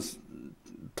opens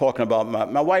talking about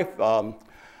my wife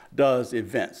does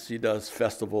events. She does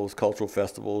festivals, cultural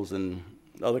festivals, and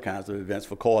other kinds of events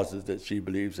for causes that she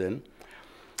believes in.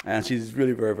 And she's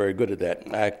really very, very good at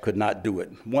that. I could not do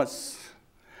it. Once,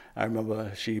 I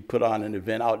remember she put on an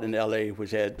event out in LA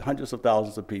which had hundreds of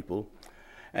thousands of people,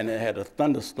 and it had a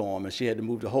thunderstorm, and she had to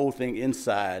move the whole thing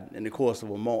inside in the course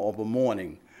of a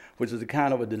morning, which is the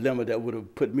kind of a dilemma that would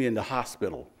have put me in the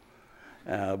hospital.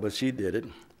 But she did it.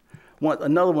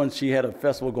 Another one, she had a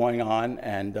festival going on,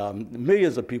 and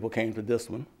millions of people came to this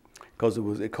one because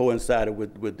it coincided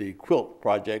with the quilt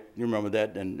project. You remember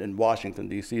that in Washington,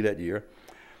 D.C. that year.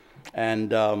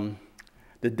 And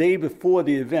the day before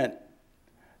the event,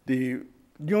 the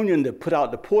union that put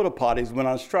out the porta potties went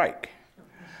on strike.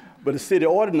 But the city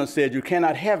ordinance said you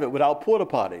cannot have it without porta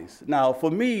potties. Now,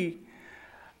 for me,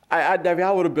 I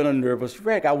would have been a nervous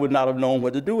wreck. I would not have known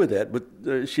what to do with that.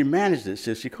 But she managed it.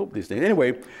 She coped with these things.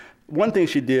 Anyway, one thing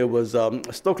she did was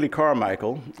Stokely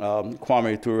Carmichael,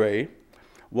 Kwame Ture,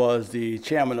 was the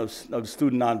chairman of the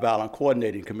Student Nonviolent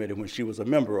Coordinating Committee when she was a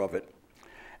member of it.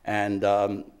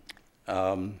 And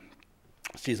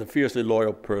she's a fiercely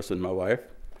loyal person, my wife.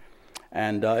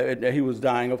 And he was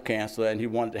dying of cancer, and he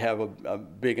wanted to have a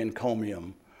big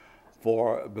encomium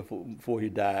before he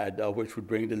died, which would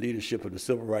bring the leadership of the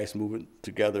civil rights movement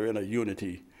together in a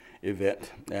unity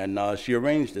event. And she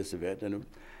arranged this event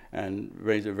and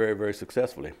arranged it very, very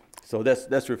successfully. So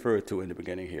that's referred to in the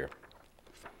beginning here.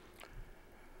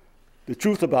 The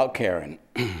truth about Karen.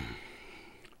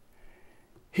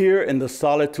 Here in the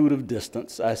solitude of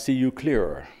distance, I see you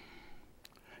clearer.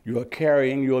 You are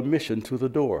carrying your mission to the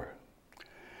door.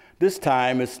 This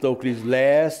time is Stokely's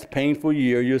last painful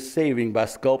year you're saving by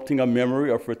sculpting a memory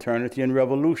of fraternity and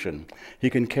revolution he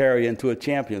can carry into a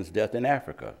champion's death in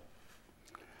Africa.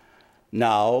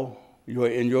 Now you are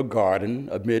in your garden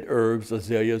amid herbs,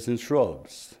 azaleas, and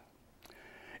shrubs.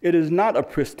 It is not a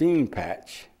pristine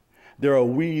patch. There are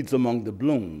weeds among the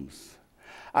blooms.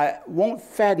 I won't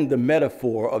fatten the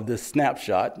metaphor of this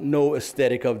snapshot, no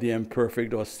aesthetic of the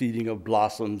imperfect or seeding of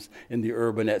blossoms in the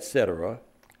urban, etc.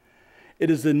 It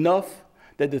is enough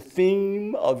that the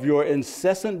theme of your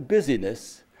incessant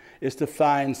busyness is to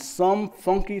find some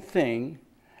funky thing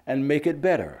and make it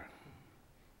better.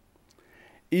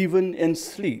 Even in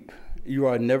sleep, you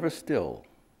are never still.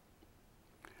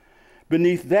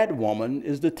 Beneath that woman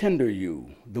is the tender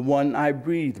you, the one I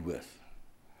breathe with.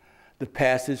 The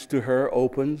passage to her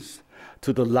opens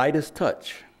to the lightest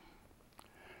touch.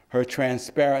 Her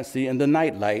transparency in the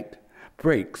nightlight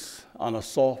breaks on a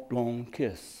soft-blown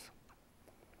kiss.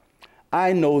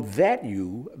 I know that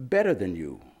you better than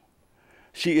you.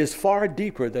 She is far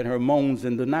deeper than her moans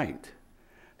in the night.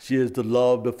 She is the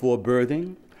love before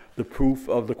birthing, the proof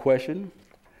of the question,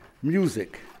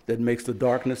 music that makes the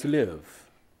darkness live.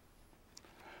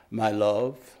 My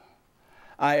love,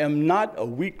 I am not a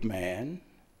weak man,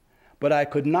 but I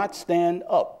could not stand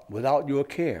up without your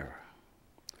care.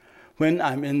 When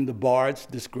I'm in the bard's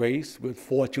disgrace with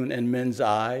fortune in men's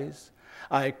eyes,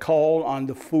 I call on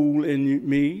the fool in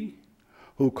me,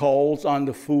 who calls on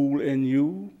the fool in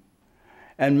you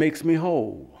and makes me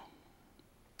whole.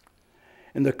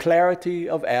 In the clarity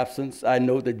of absence, I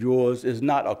know that yours is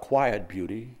not a quiet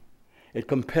beauty. It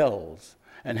compels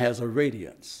and has a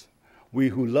radiance we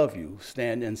who love you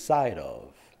stand inside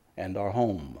of and are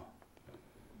home.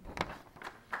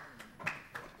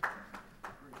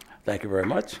 Thank you very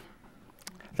much.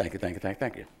 Thank you, thank you, thank you,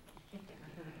 thank you.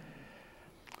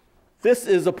 This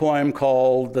is a poem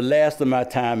called "The Last of My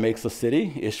Time Makes a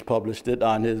City." Ish published it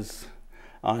in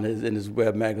his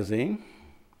web magazine.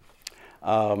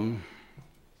 It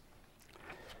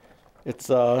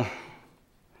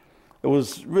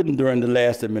was written during the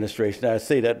last administration. I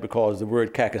say that because the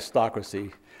word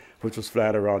kakistocracy, which was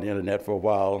flying around the internet for a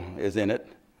while, is in it.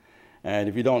 And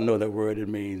if you don't know that word, it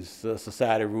means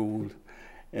society ruled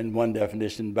in one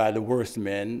definition by the worst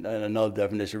men and another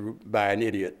definition by an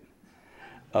idiot.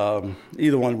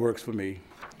 Either one works for me.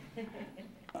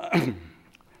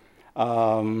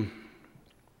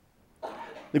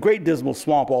 The Great Dismal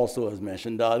Swamp also is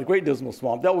mentioned. The Great Dismal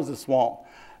Swamp, that was a swamp.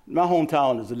 My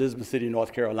hometown is Elizabeth City,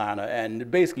 North Carolina, and it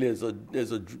basically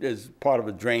is part of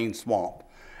a drained swamp.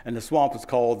 And the swamp is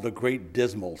called the Great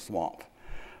Dismal Swamp,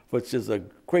 which is a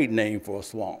great name for a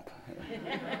swamp.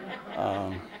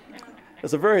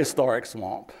 It's a very historic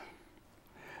swamp.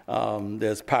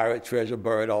 There's pirate treasure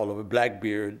buried all over.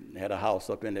 Blackbeard had a house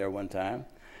up in there one time.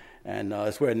 And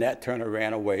it's where Nat Turner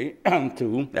ran away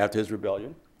to after his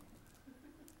rebellion.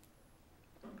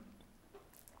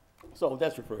 So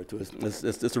that's referred to as,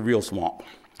 it's a real swamp.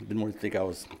 Didn't really think I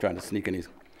was trying to sneak any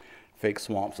fake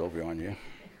swamps over on you.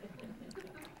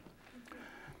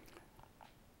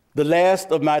 The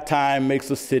last of my time makes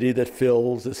a city that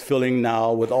is filling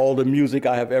now with all the music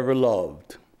I have ever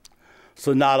loved.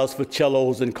 Sonatas for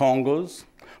cellos and congas,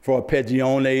 for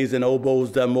arpeggianes and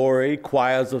oboes d'amore,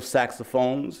 choirs of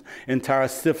saxophones, entire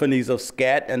symphonies of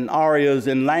scat, and arias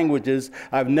in languages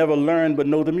I've never learned but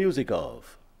know the music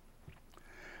of.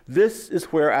 This is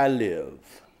where I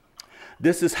live.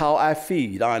 This is how I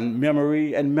feed on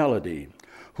memory and melody,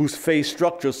 whose phase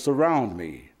structures surround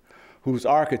me, whose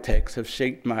architects have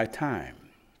shaped my time.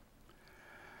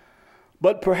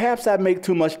 But perhaps I make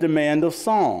too much demand of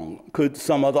song. Could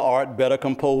some other art better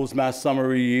compose my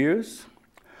summery years?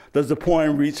 Does the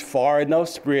poem reach far enough,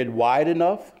 spread wide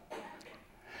enough?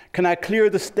 Can I clear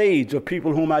the stage of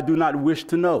people whom I do not wish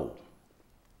to know?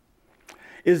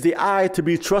 Is the eye to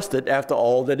be trusted after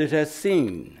all that it has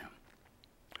seen?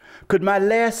 Could my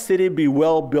last city be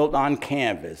well built on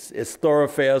canvas, its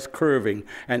thoroughfares curving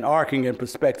and arcing in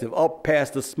perspective up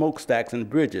past the smokestacks and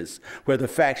bridges where the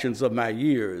factions of my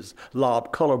years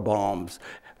lob color bombs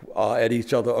at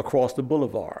each other across the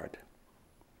boulevard?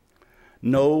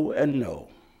 No and no.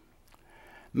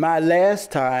 My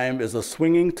last time is a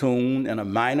swinging tune in a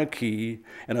minor key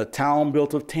in a town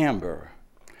built of timbre,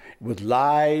 with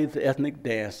lithe ethnic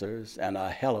dancers and a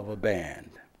hell of a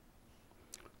band.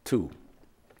 2.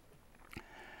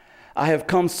 I have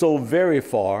come so very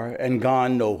far and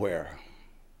gone nowhere.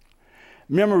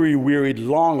 Memory wearied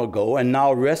long ago and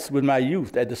now rests with my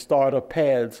youth at the start of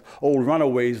paths old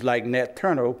runaways like Nat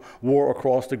Turner wore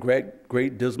across the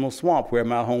great dismal swamp where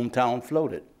my hometown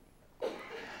floated.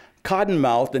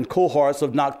 Cottonmouthed and cohorts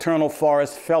of nocturnal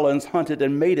forest felons hunted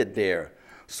and mated there,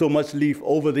 so much leaf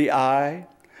over the eye,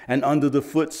 and under the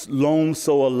foot's loam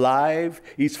so alive,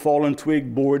 each fallen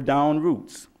twig bore down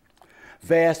roots.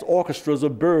 Vast orchestras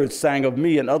of birds sang of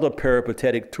me and other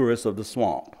peripatetic tourists of the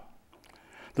swamp.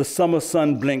 The summer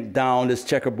sun blinked down its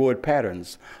checkerboard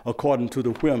patterns according to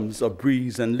the whims of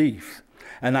breeze and leaf,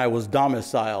 and I was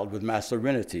domiciled with my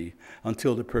serenity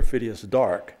until the perfidious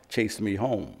dark chased me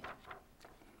home.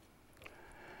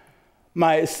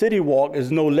 My city walk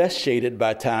is no less shaded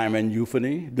by time and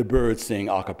euphony, the birds sing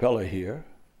a cappella here,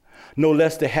 no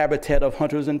less the habitat of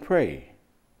hunters and prey.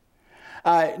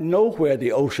 I know where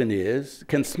the ocean is,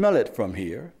 can smell it from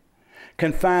here,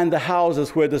 can find the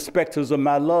houses where the specters of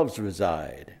my loves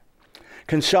reside,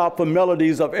 can shop for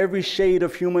melodies of every shade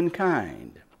of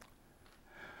humankind.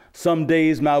 Some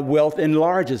days my wealth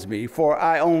enlarges me, for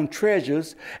I own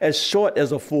treasures as short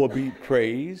as a 4-beat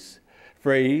phrase,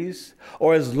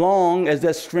 or as long as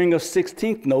that string of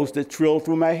 16th notes that trilled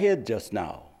through my head just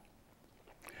now.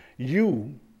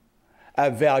 You I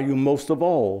value most of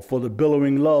all for the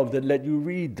billowing love that let you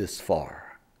read this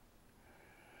far.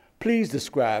 Please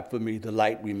describe for me the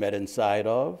light we met inside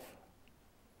of.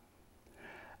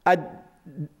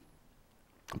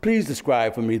 Please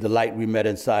describe for me the light we met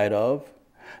inside of.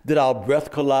 Did our breath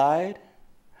collide?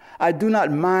 I do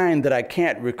not mind that I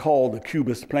can't recall the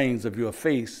cubist planes of your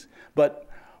face, but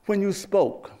when you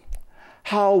spoke,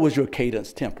 how was your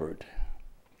cadence tempered?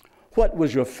 What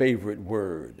was your favorite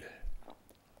word?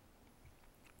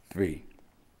 3.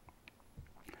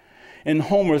 In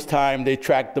Homer's time, they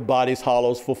tracked the body's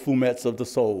hollows for fumets of the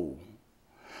soul.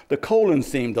 The colon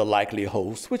seemed a likely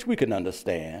host, which we can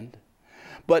understand.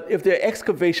 But if their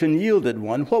excavation yielded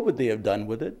one, what would they have done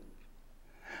with it?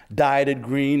 Dyed it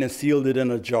green and sealed it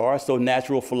in a jar so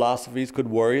natural philosophies could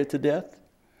worry it to death?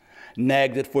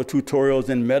 nagged it for tutorials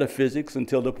in metaphysics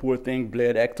until the poor thing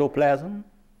bled ectoplasm.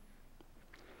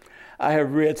 I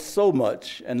have read so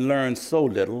much and learned so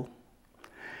little.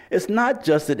 It's not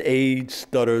just that age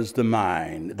stutters the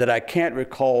mind, that I can't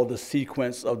recall the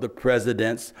sequence of the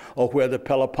presidents or where the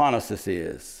Peloponnesus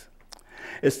is.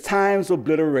 It's time's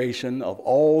obliteration of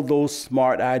all those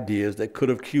smart ideas that could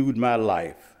have cued my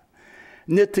life.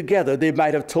 Knit together, they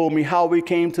might have told me how we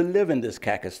came to live in this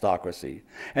kakistocracy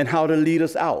and how to lead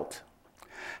us out.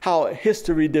 How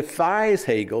history defies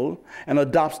Hegel and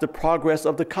adopts the progress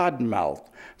of the cottonmouth,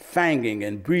 fanging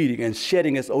and breeding and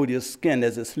shedding its odious skin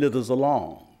as it slithers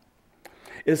along.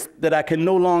 It's that I can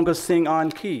no longer sing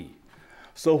on key.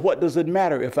 So what does it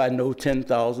matter if I know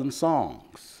 10,000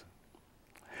 songs?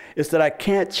 It's that I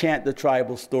can't chant the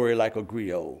tribal story like a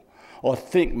griot or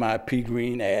think my pea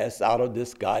green ass out of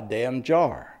this goddamn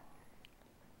jar.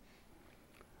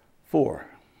 4.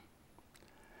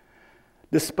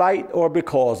 Despite or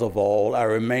because of all, I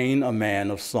remain a man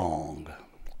of song.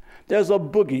 There's a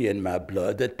boogie in my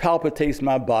blood that palpitates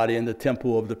my body in the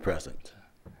tempo of the present.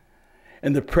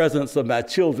 In the presence of my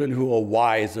children who are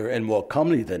wiser and more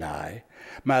comely than I,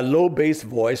 my low bass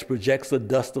voice projects a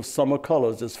dust of summer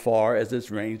colors as far as its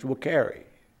range will carry.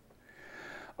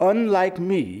 Unlike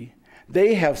me,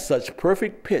 they have such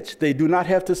perfect pitch they do not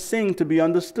have to sing to be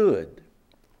understood.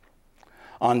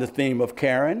 On the theme of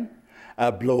Karen,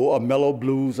 I blow a mellow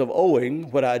blues of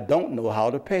owing what I don't know how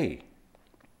to pay.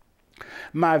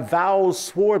 My vows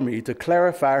swore me to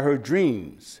clarify her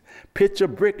dreams, pitch a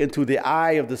brick into the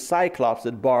eye of the cyclops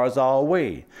that bars our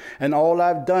way, and all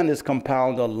I've done is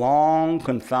compound a long,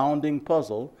 confounding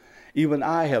puzzle even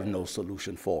I have no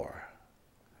solution for.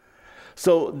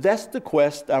 So that's the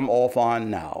quest I'm off on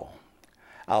now.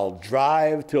 I'll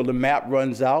drive till the map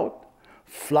runs out,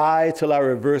 fly till I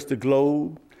reverse the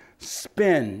globe,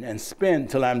 spin and spin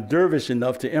till I'm dervish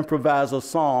enough to improvise a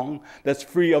song that's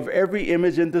free of every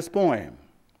image in this poem.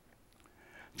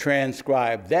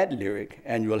 Transcribe that lyric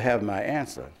and you'll have my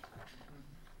answer.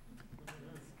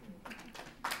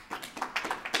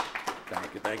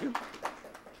 Thank you.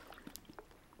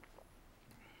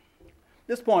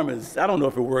 This poem is, I don't know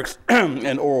if it works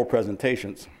in oral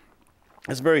presentations.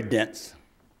 It's very dense,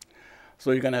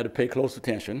 so you're gonna have to pay close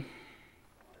attention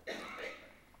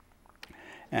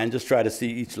and just try to see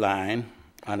each line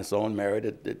on its own merit.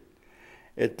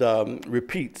 It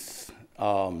repeats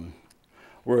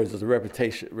words. There's a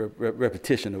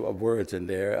repetition of words in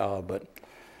there, but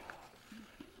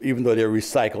even though they're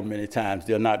recycled many times,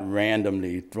 they're not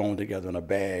randomly thrown together in a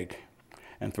bag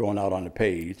and thrown out on the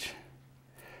page.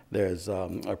 There's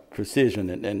a precision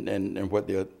in what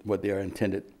they are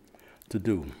intended to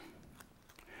do.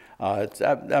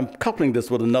 I'm coupling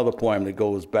this with another poem that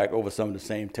goes back over some of the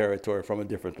same territory from a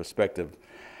different perspective.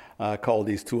 I call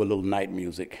these two a little night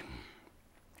music.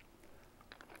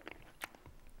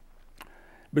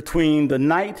 Between the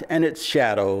night and its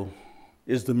shadow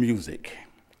is the music.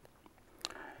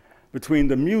 Between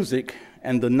the music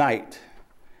and the night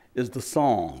is the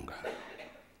song.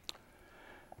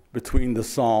 Between the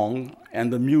song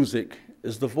and the music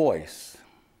is the voice.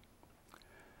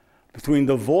 Between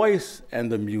the voice and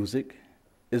the music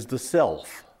is the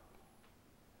self.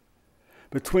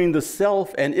 Between the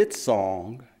self and its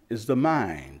song is the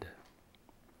mind.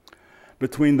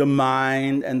 Between the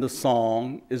mind and the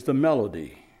song is the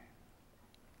melody.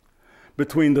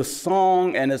 Between the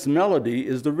song and its melody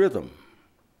is the rhythm.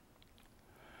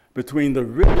 Between the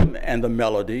rhythm and the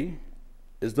melody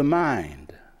is the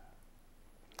mind.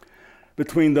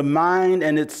 Between the mind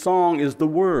and its song is the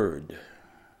word.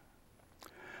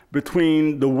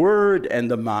 Between the word and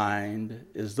the mind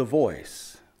is the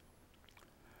voice.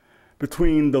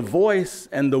 Between the voice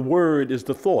and the word is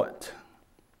the thought.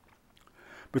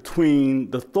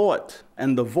 Between the thought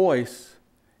and the voice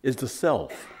is the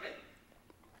self.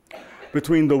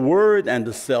 Between the word and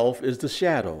the self is the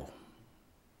shadow.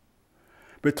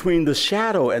 Between the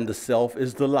shadow and the self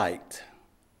is the light.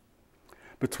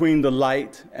 Between the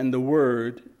light and the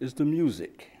word is the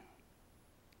music.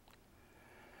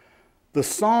 The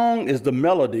song is the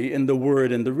melody in the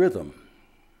word and the rhythm.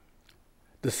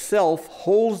 The self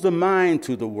holds the mind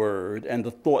to the word and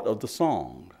the thought of the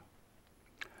song.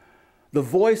 The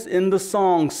voice in the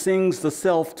song sings the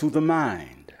self to the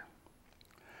mind.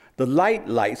 The light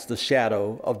lights the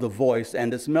shadow of the voice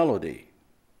and its melody.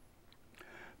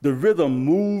 The rhythm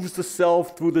moves the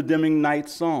self through the dimming night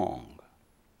song.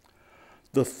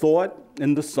 The thought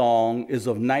in the song is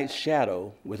of night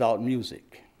shadow without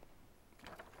music.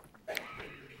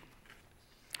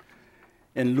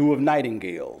 In lieu of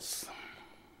nightingales.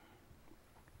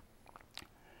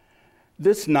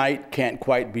 This night can't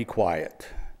quite be quiet.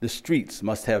 The streets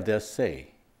must have their say.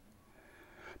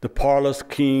 The parlous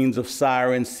keens of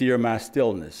sirens sear my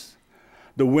stillness.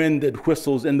 The wind that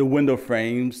whistles in the window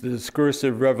frames, the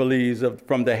discursive reveilles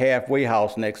from the halfway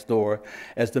house next door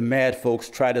as the mad folks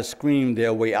try to scream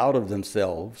their way out of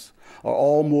themselves, are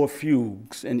all more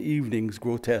fugues in evening's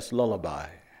grotesque lullaby.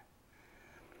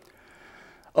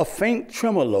 A faint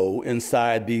tremolo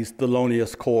inside these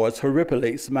thelonious chords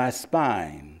horripilates my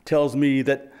spine, tells me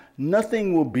that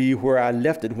nothing will be where I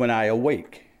left it when I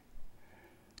awake.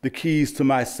 The keys to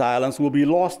my silence will be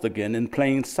lost again in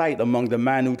plain sight among the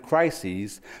minute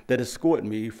crises that escort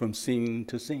me from scene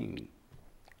to scene.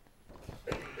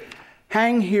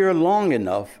 Hang here long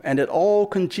enough, and it all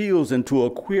congeals into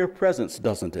a queer presence,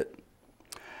 doesn't it?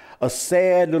 A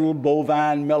sad little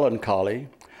bovine melancholy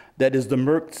that is the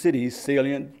murked city's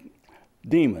salient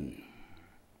demon.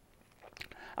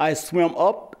 I swim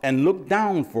up and look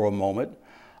down for a moment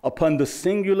upon the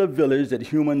singular village that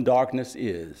human darkness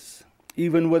is,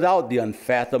 even without the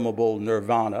unfathomable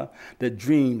nirvana that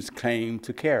dreams claim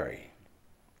to carry.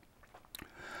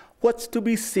 What's to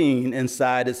be seen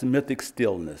inside its mythic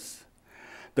stillness?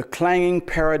 The clanging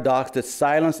paradox that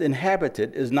silence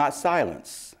inhabited is not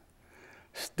silence.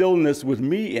 Stillness with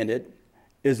me in it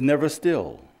is never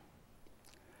still.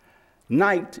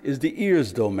 Night is the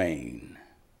ear's domain.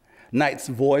 Night's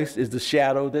voice is the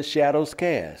shadow that shadows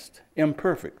cast,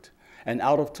 imperfect and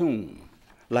out of tune,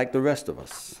 like the rest of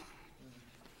us.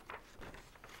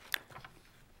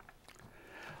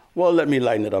 Well, let me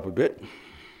lighten it up a bit.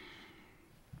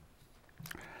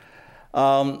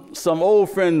 Some old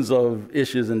friends of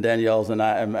Ish's and Danielle's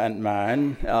and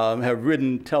mine have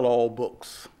written tell-all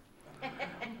books.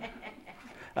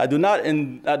 I do not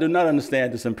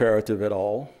understand this imperative at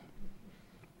all.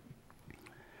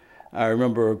 I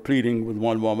remember pleading with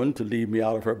one woman to leave me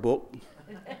out of her book,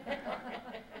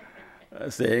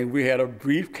 saying we had a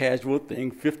brief, casual thing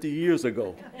 50 years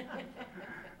ago.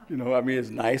 You know, I mean, it's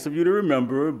nice of you to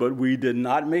remember, but we did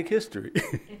not make history.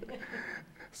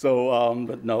 So,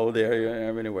 but no,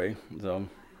 there, anyway. So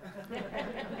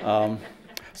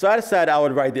I decided I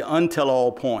would write the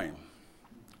untell-all poem.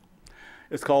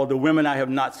 It's called The Women I Have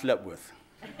Not Slept With.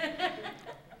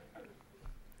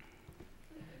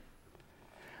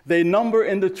 They number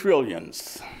in the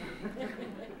trillions,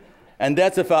 and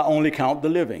that's if I only count the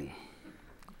living.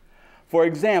 For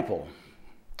example,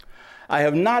 I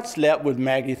have not slept with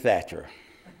Maggie Thatcher.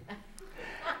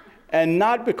 And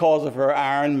not because of her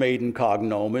Iron Maiden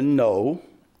cognomen, no.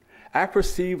 I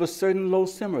perceive a certain low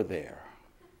simmer there.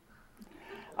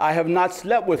 I have not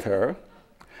slept with her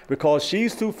because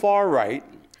she's too far right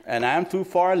and I'm too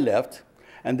far left,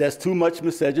 and there's too much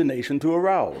miscegenation to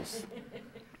arouse.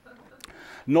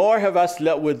 Nor have I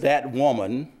slept with that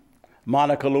woman,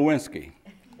 Monica Lewinsky,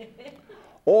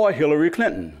 or Hillary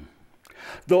Clinton,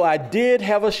 though I did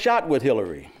have a shot with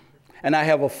Hillary, and I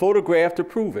have a photograph to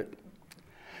prove it.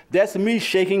 That's me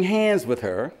shaking hands with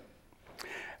her,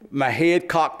 my head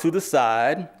cocked to the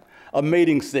side, a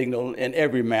mating signal in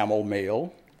every mammal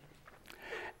male.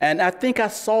 And I think I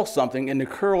saw something in the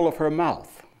curl of her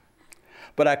mouth,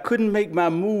 but I couldn't make my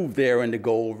move there in the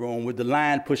gold room with the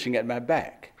line pushing at my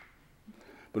back.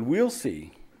 But we'll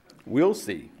see, we'll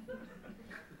see.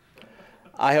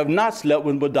 I have not slept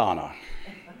with Madonna.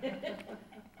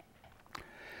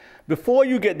 Before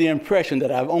you get the impression that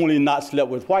I've only not slept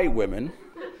with white women,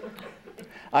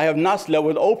 I have not slept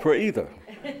with Oprah either.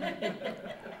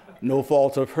 No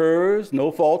fault of hers, no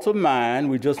fault of mine,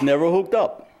 we just never hooked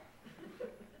up.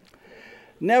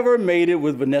 Never made it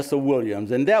with Vanessa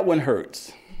Williams, and that one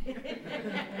hurts.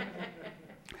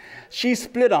 She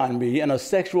split on me in a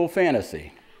sexual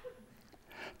fantasy,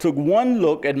 took one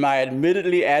look at my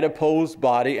admittedly adipose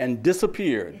body and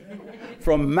disappeared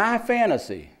from my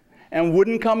fantasy and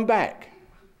wouldn't come back.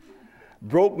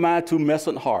 Broke my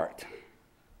tumescent heart.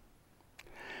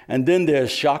 And then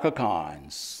there's Shaka Khan,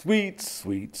 sweet,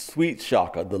 sweet, sweet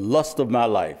Shaka, the lust of my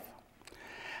life.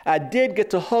 I did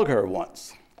get to hug her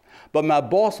once, but my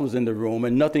boss was in the room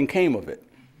and nothing came of it.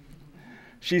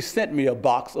 She sent me a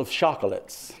box of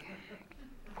chocolates.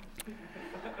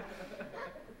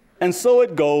 And so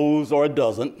it goes, or it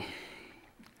doesn't.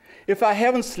 If I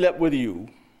haven't slept with you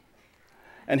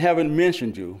and haven't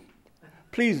mentioned you,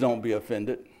 please don't be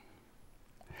offended.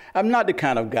 I'm not the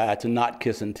kind of guy to not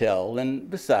kiss and tell, and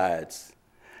besides,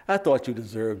 I thought you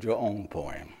deserved your own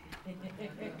poem.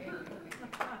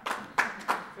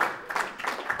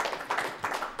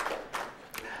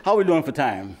 How are we doing for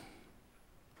time?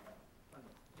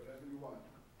 Whatever you want.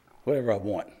 Whatever I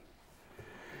want.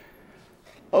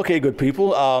 Okay, good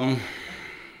people. I'll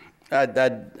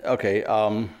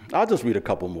just read a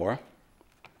couple more.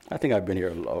 I think I've been here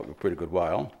a pretty good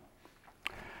while.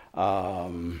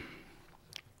 Well,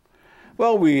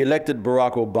 we elected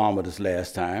Barack Obama this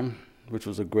last time, which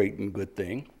was a great and good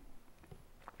thing.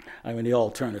 I mean, the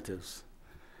alternatives.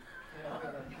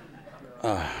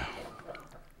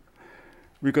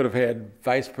 We could have had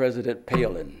Vice President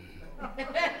Palin.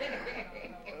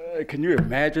 Can you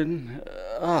imagine?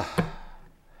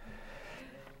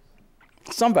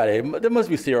 Somebody, there must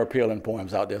be Sarah Palin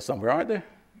poems out there somewhere, aren't there?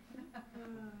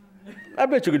 I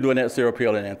bet you could do a Sarah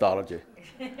Palin anthology.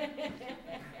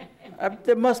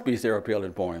 There must be Sarah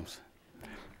Palin poems.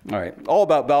 All right, all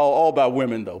about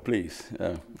women though, please.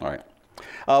 All right,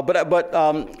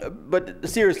 but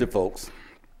seriously, folks,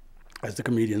 as the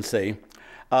comedians say,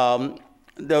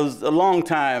 there was a long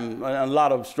time, a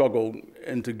lot of struggle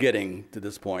into getting to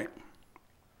this point.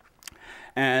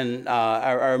 And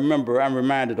I remember, I'm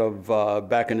reminded of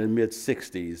back in the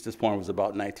mid-'60s, this point was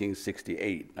about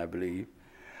 1968, I believe,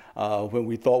 when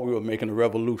we thought we were making a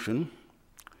revolution.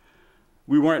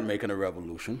 We weren't making a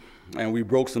revolution, and we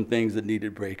broke some things that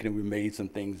needed breaking, and we made some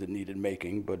things that needed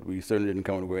making, but we certainly didn't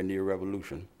come anywhere near a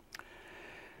revolution.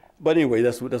 But anyway,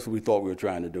 that's what we thought we were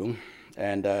trying to do,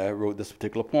 and I wrote this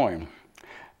particular poem.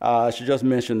 I should just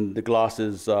mention the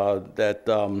glosses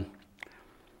that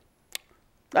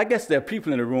I guess there are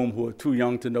people in the room who are too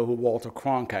young to know who Walter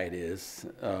Cronkite is.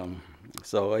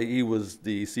 So he was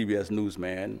the CBS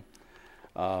newsman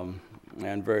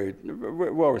and very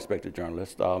well-respected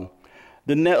journalist.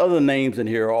 The other names in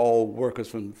here are all workers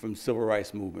from civil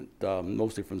rights movement,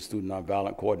 mostly from Student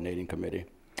Nonviolent Coordinating Committee.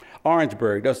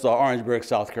 Orangeburg, that's Orangeburg,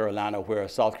 South Carolina, where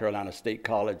South Carolina State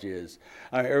College is.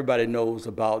 Everybody knows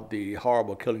about the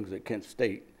horrible killings at Kent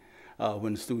State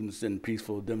when students in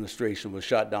peaceful demonstration were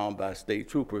shot down by state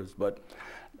troopers. But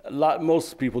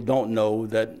most people don't know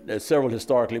that there's several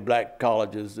historically black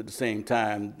colleges at the same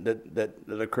time that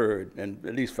occurred, in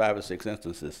at least 5 or 6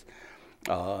 instances.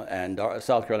 And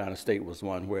South Carolina State was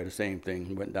one where the same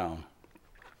thing went down.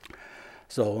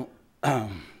 So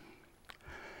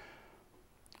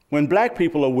when black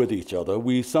people are with each other,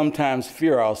 we sometimes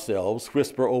fear ourselves,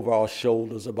 whisper over our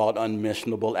shoulders about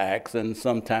unmentionable acts, and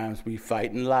sometimes we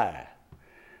fight and lie.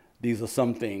 These are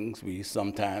some things we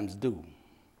sometimes do.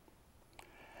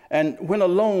 And when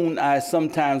alone, I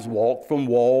sometimes walk from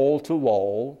wall to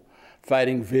wall,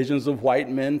 fighting visions of white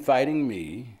men fighting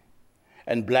me,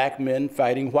 and black men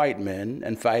fighting white men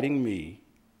and fighting me.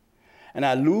 And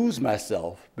I lose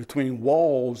myself between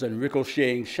walls and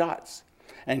ricocheting shots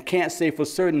and can't say for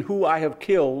certain who I have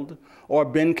killed or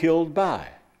been killed by.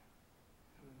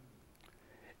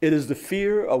 It is the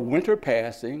fear of winter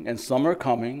passing and summer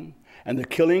coming and the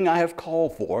killing I have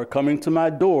called for coming to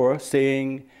my door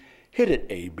saying, "Hit it,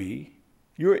 AB,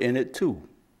 you're in it too."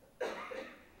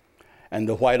 And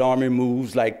the white army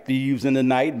moves like thieves in the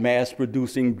night, mass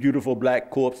producing beautiful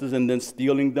black corpses and then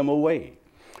stealing them away,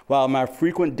 while my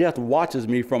frequent death watches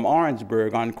me from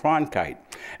Orangeburg on Cronkite.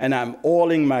 And I'm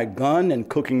oiling my gun and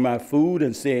cooking my food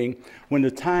and saying, when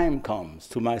the time comes,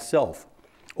 to myself,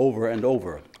 over and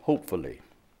over, hopefully.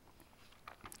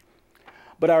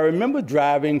 But I remember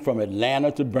driving from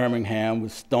Atlanta to Birmingham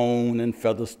with Stone and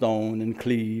Featherstone and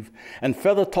Cleve, and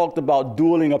Feather talked about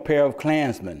dueling a pair of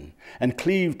Klansmen, and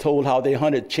Cleve told how they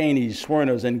hunted Cheney's,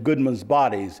 Schwerner's, and Goodman's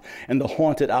bodies in the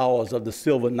haunted hours of the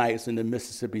silver nights in the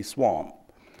Mississippi swamp,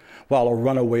 while a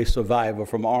runaway survivor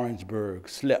from Orangeburg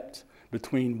slept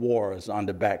between wars on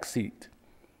the back seat.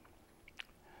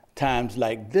 Times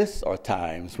like this are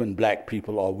times when black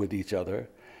people are with each other,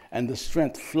 and the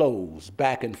strength flows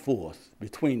back and forth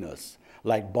between us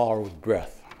like borrowed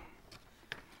breath.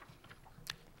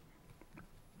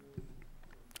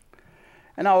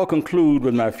 And I will conclude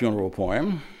with my funeral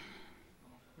poem.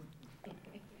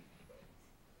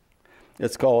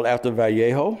 It's called After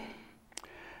Vallejo.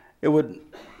 It would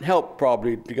help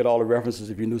probably to get all the references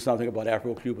if you knew something about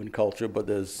Afro-Cuban culture, but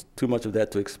there's too much of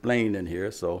that to explain in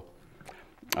here, so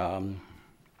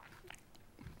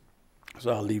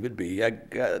I'll leave it be. I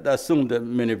assume that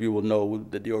many of you will know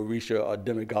that the Orisha are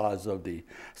demigods of the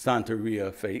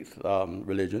Santeria faith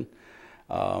religion.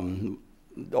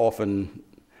 Often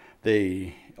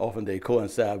they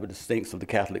coincide with the saints of the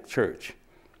Catholic Church,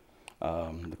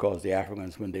 because the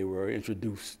Africans, when they were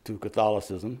introduced to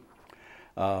Catholicism,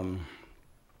 looked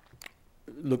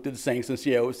at the saints and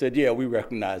said, "Yeah, we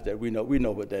recognize that. We know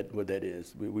what that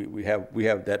is. We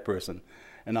have that person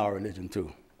in our religion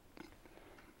too."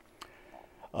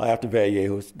 After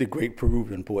Vallejo, the great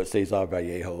Peruvian poet Cesar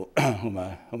Vallejo, whom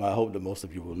I hope that most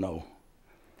of you will know.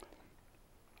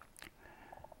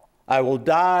 I will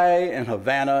die in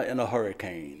Havana in a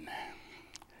hurricane.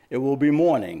 It will be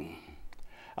morning.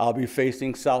 I'll be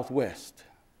facing southwest.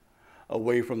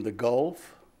 away from the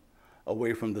Gulf,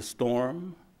 away from the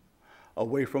storm,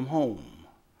 away from home,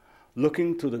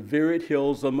 looking to the virid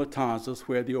hills of Matanzas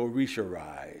where the Orisha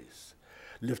rise,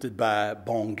 lifted by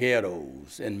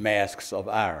bongueros in masks of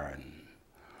iron,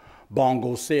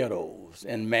 bongoceros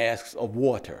in masks of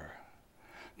water,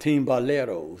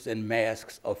 timbaleros in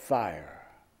masks of fire,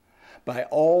 by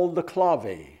all the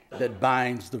clave that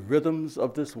binds the rhythms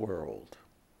of this world.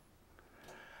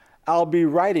 I'll be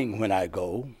writing when I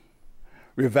go,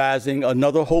 revising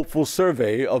another hopeful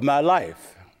survey of my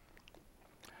life.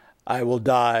 I will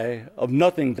die of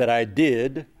nothing that I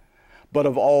did, but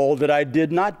of all that I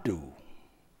did not do.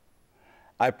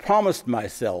 I promised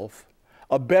myself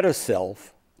a better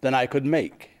self than I could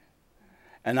make,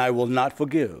 and I will not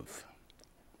forgive.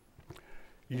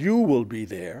 You will be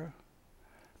there,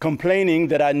 complaining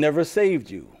that I never saved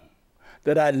you,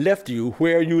 that I left you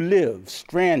where you live,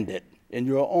 stranded in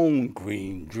your own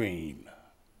green dream.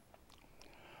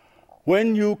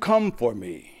 When you come for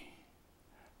me,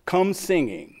 come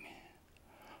singing,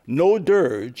 no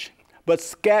dirge, but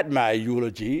scat my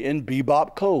eulogy in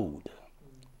bebop code.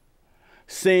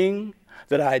 Sing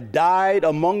that I died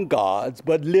among gods,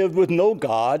 but lived with no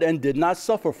God and did not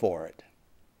suffer for it.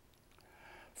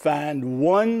 Find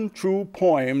one true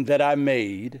poem that I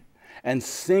made and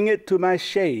sing it to my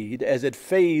shade as it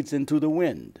fades into the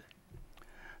wind.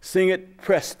 Sing it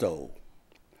presto,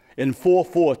 in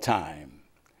 4/4 time,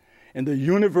 in the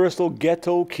universal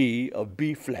ghetto key of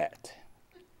B flat.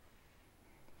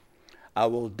 I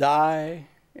will die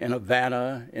in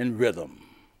Havana in rhythm.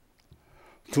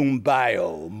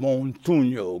 Tumbayo,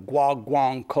 Montuno,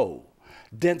 Guaguanco,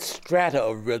 dense strata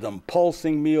of rhythm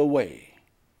pulsing me away.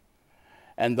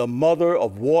 And the mother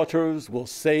of waters will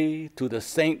say to the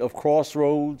saint of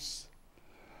crossroads,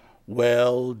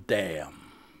 well,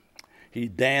 damn, he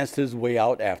danced his way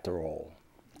out after all.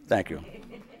 Thank you.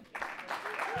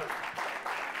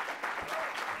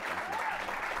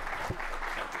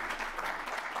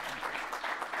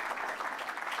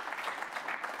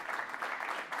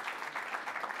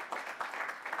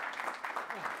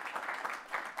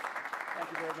 Thank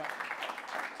you very much.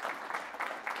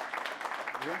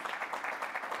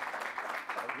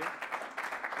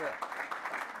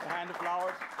 Behind the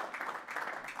flowers.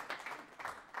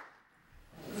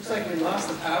 Looks like we lost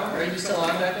the power. Are you still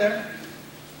on back there?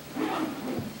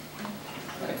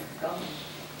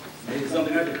 Maybe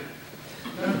something I did.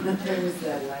 There was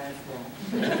that last one.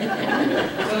 So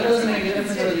it doesn't make a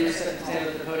difference whether you stand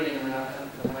at the podium or not.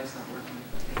 The mic's not working.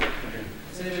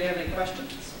 Does anybody have any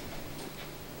questions?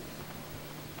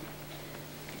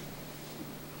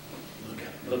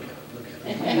 Look at it.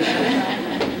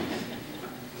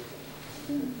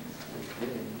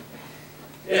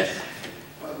 Yes.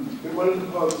 In one of the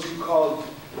poems you called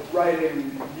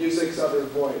writing music's other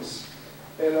voice.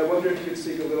 And I wonder if you could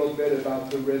speak a little bit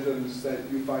about the rhythms that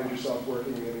you find yourself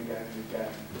working in again and again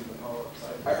in the poems.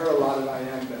 I heard a lot of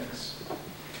iambics.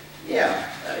 Yeah,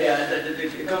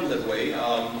 it comes that way.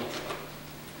 I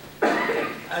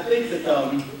think that,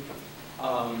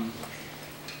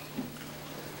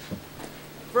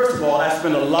 first of all, I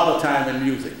spend a lot of time in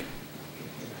music.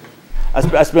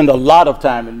 I spend a lot of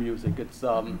time in music. It's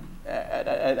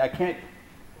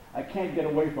I can't get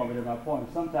away from it in my poems.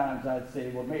 Sometimes I'd say,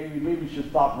 well, maybe you should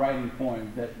stop writing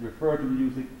poems that refer to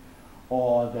music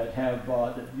or that have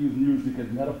that use music as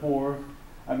metaphors.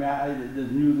 I mean,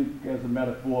 there's music as a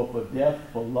metaphor for death,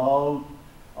 for love.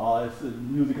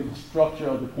 Music is a structure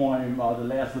of the poem. The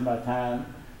Last of My Time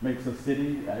makes a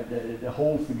city. It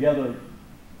holds together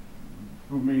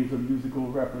through means of musical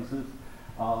references.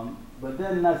 But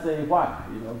then I say, why?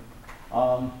 You know.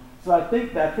 So I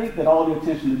think that all the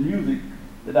attention to music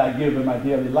that I give in my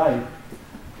daily life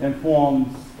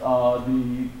informs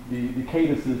the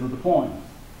cadences of the poems.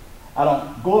 I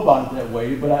don't go about it that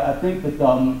way, but I think that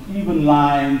even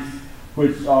lines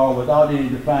which are without any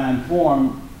defined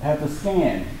form have to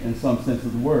scan in some sense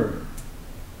of the word.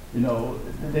 You know,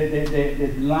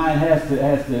 the line has to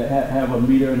have a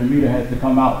meter, and the meter has to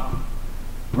come out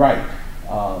right.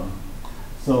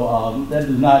 So that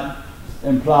does not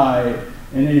imply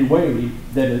in any way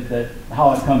that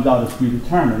how it comes out is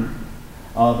predetermined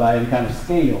by any kind of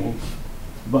scale,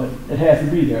 but it has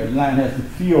to be there. The line has to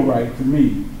feel right to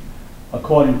me,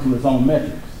 according to its own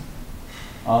metrics.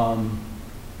 So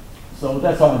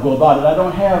that's how I go about it. I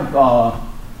don't have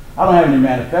any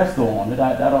manifesto on it.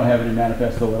 I don't have any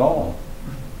manifesto at all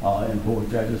in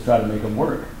poetry. I just try to make them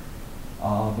work.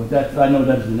 But I know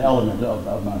that is an element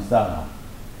of my style.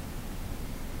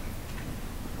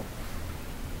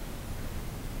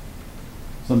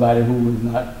 Somebody who is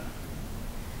not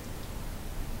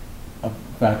a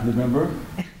faculty member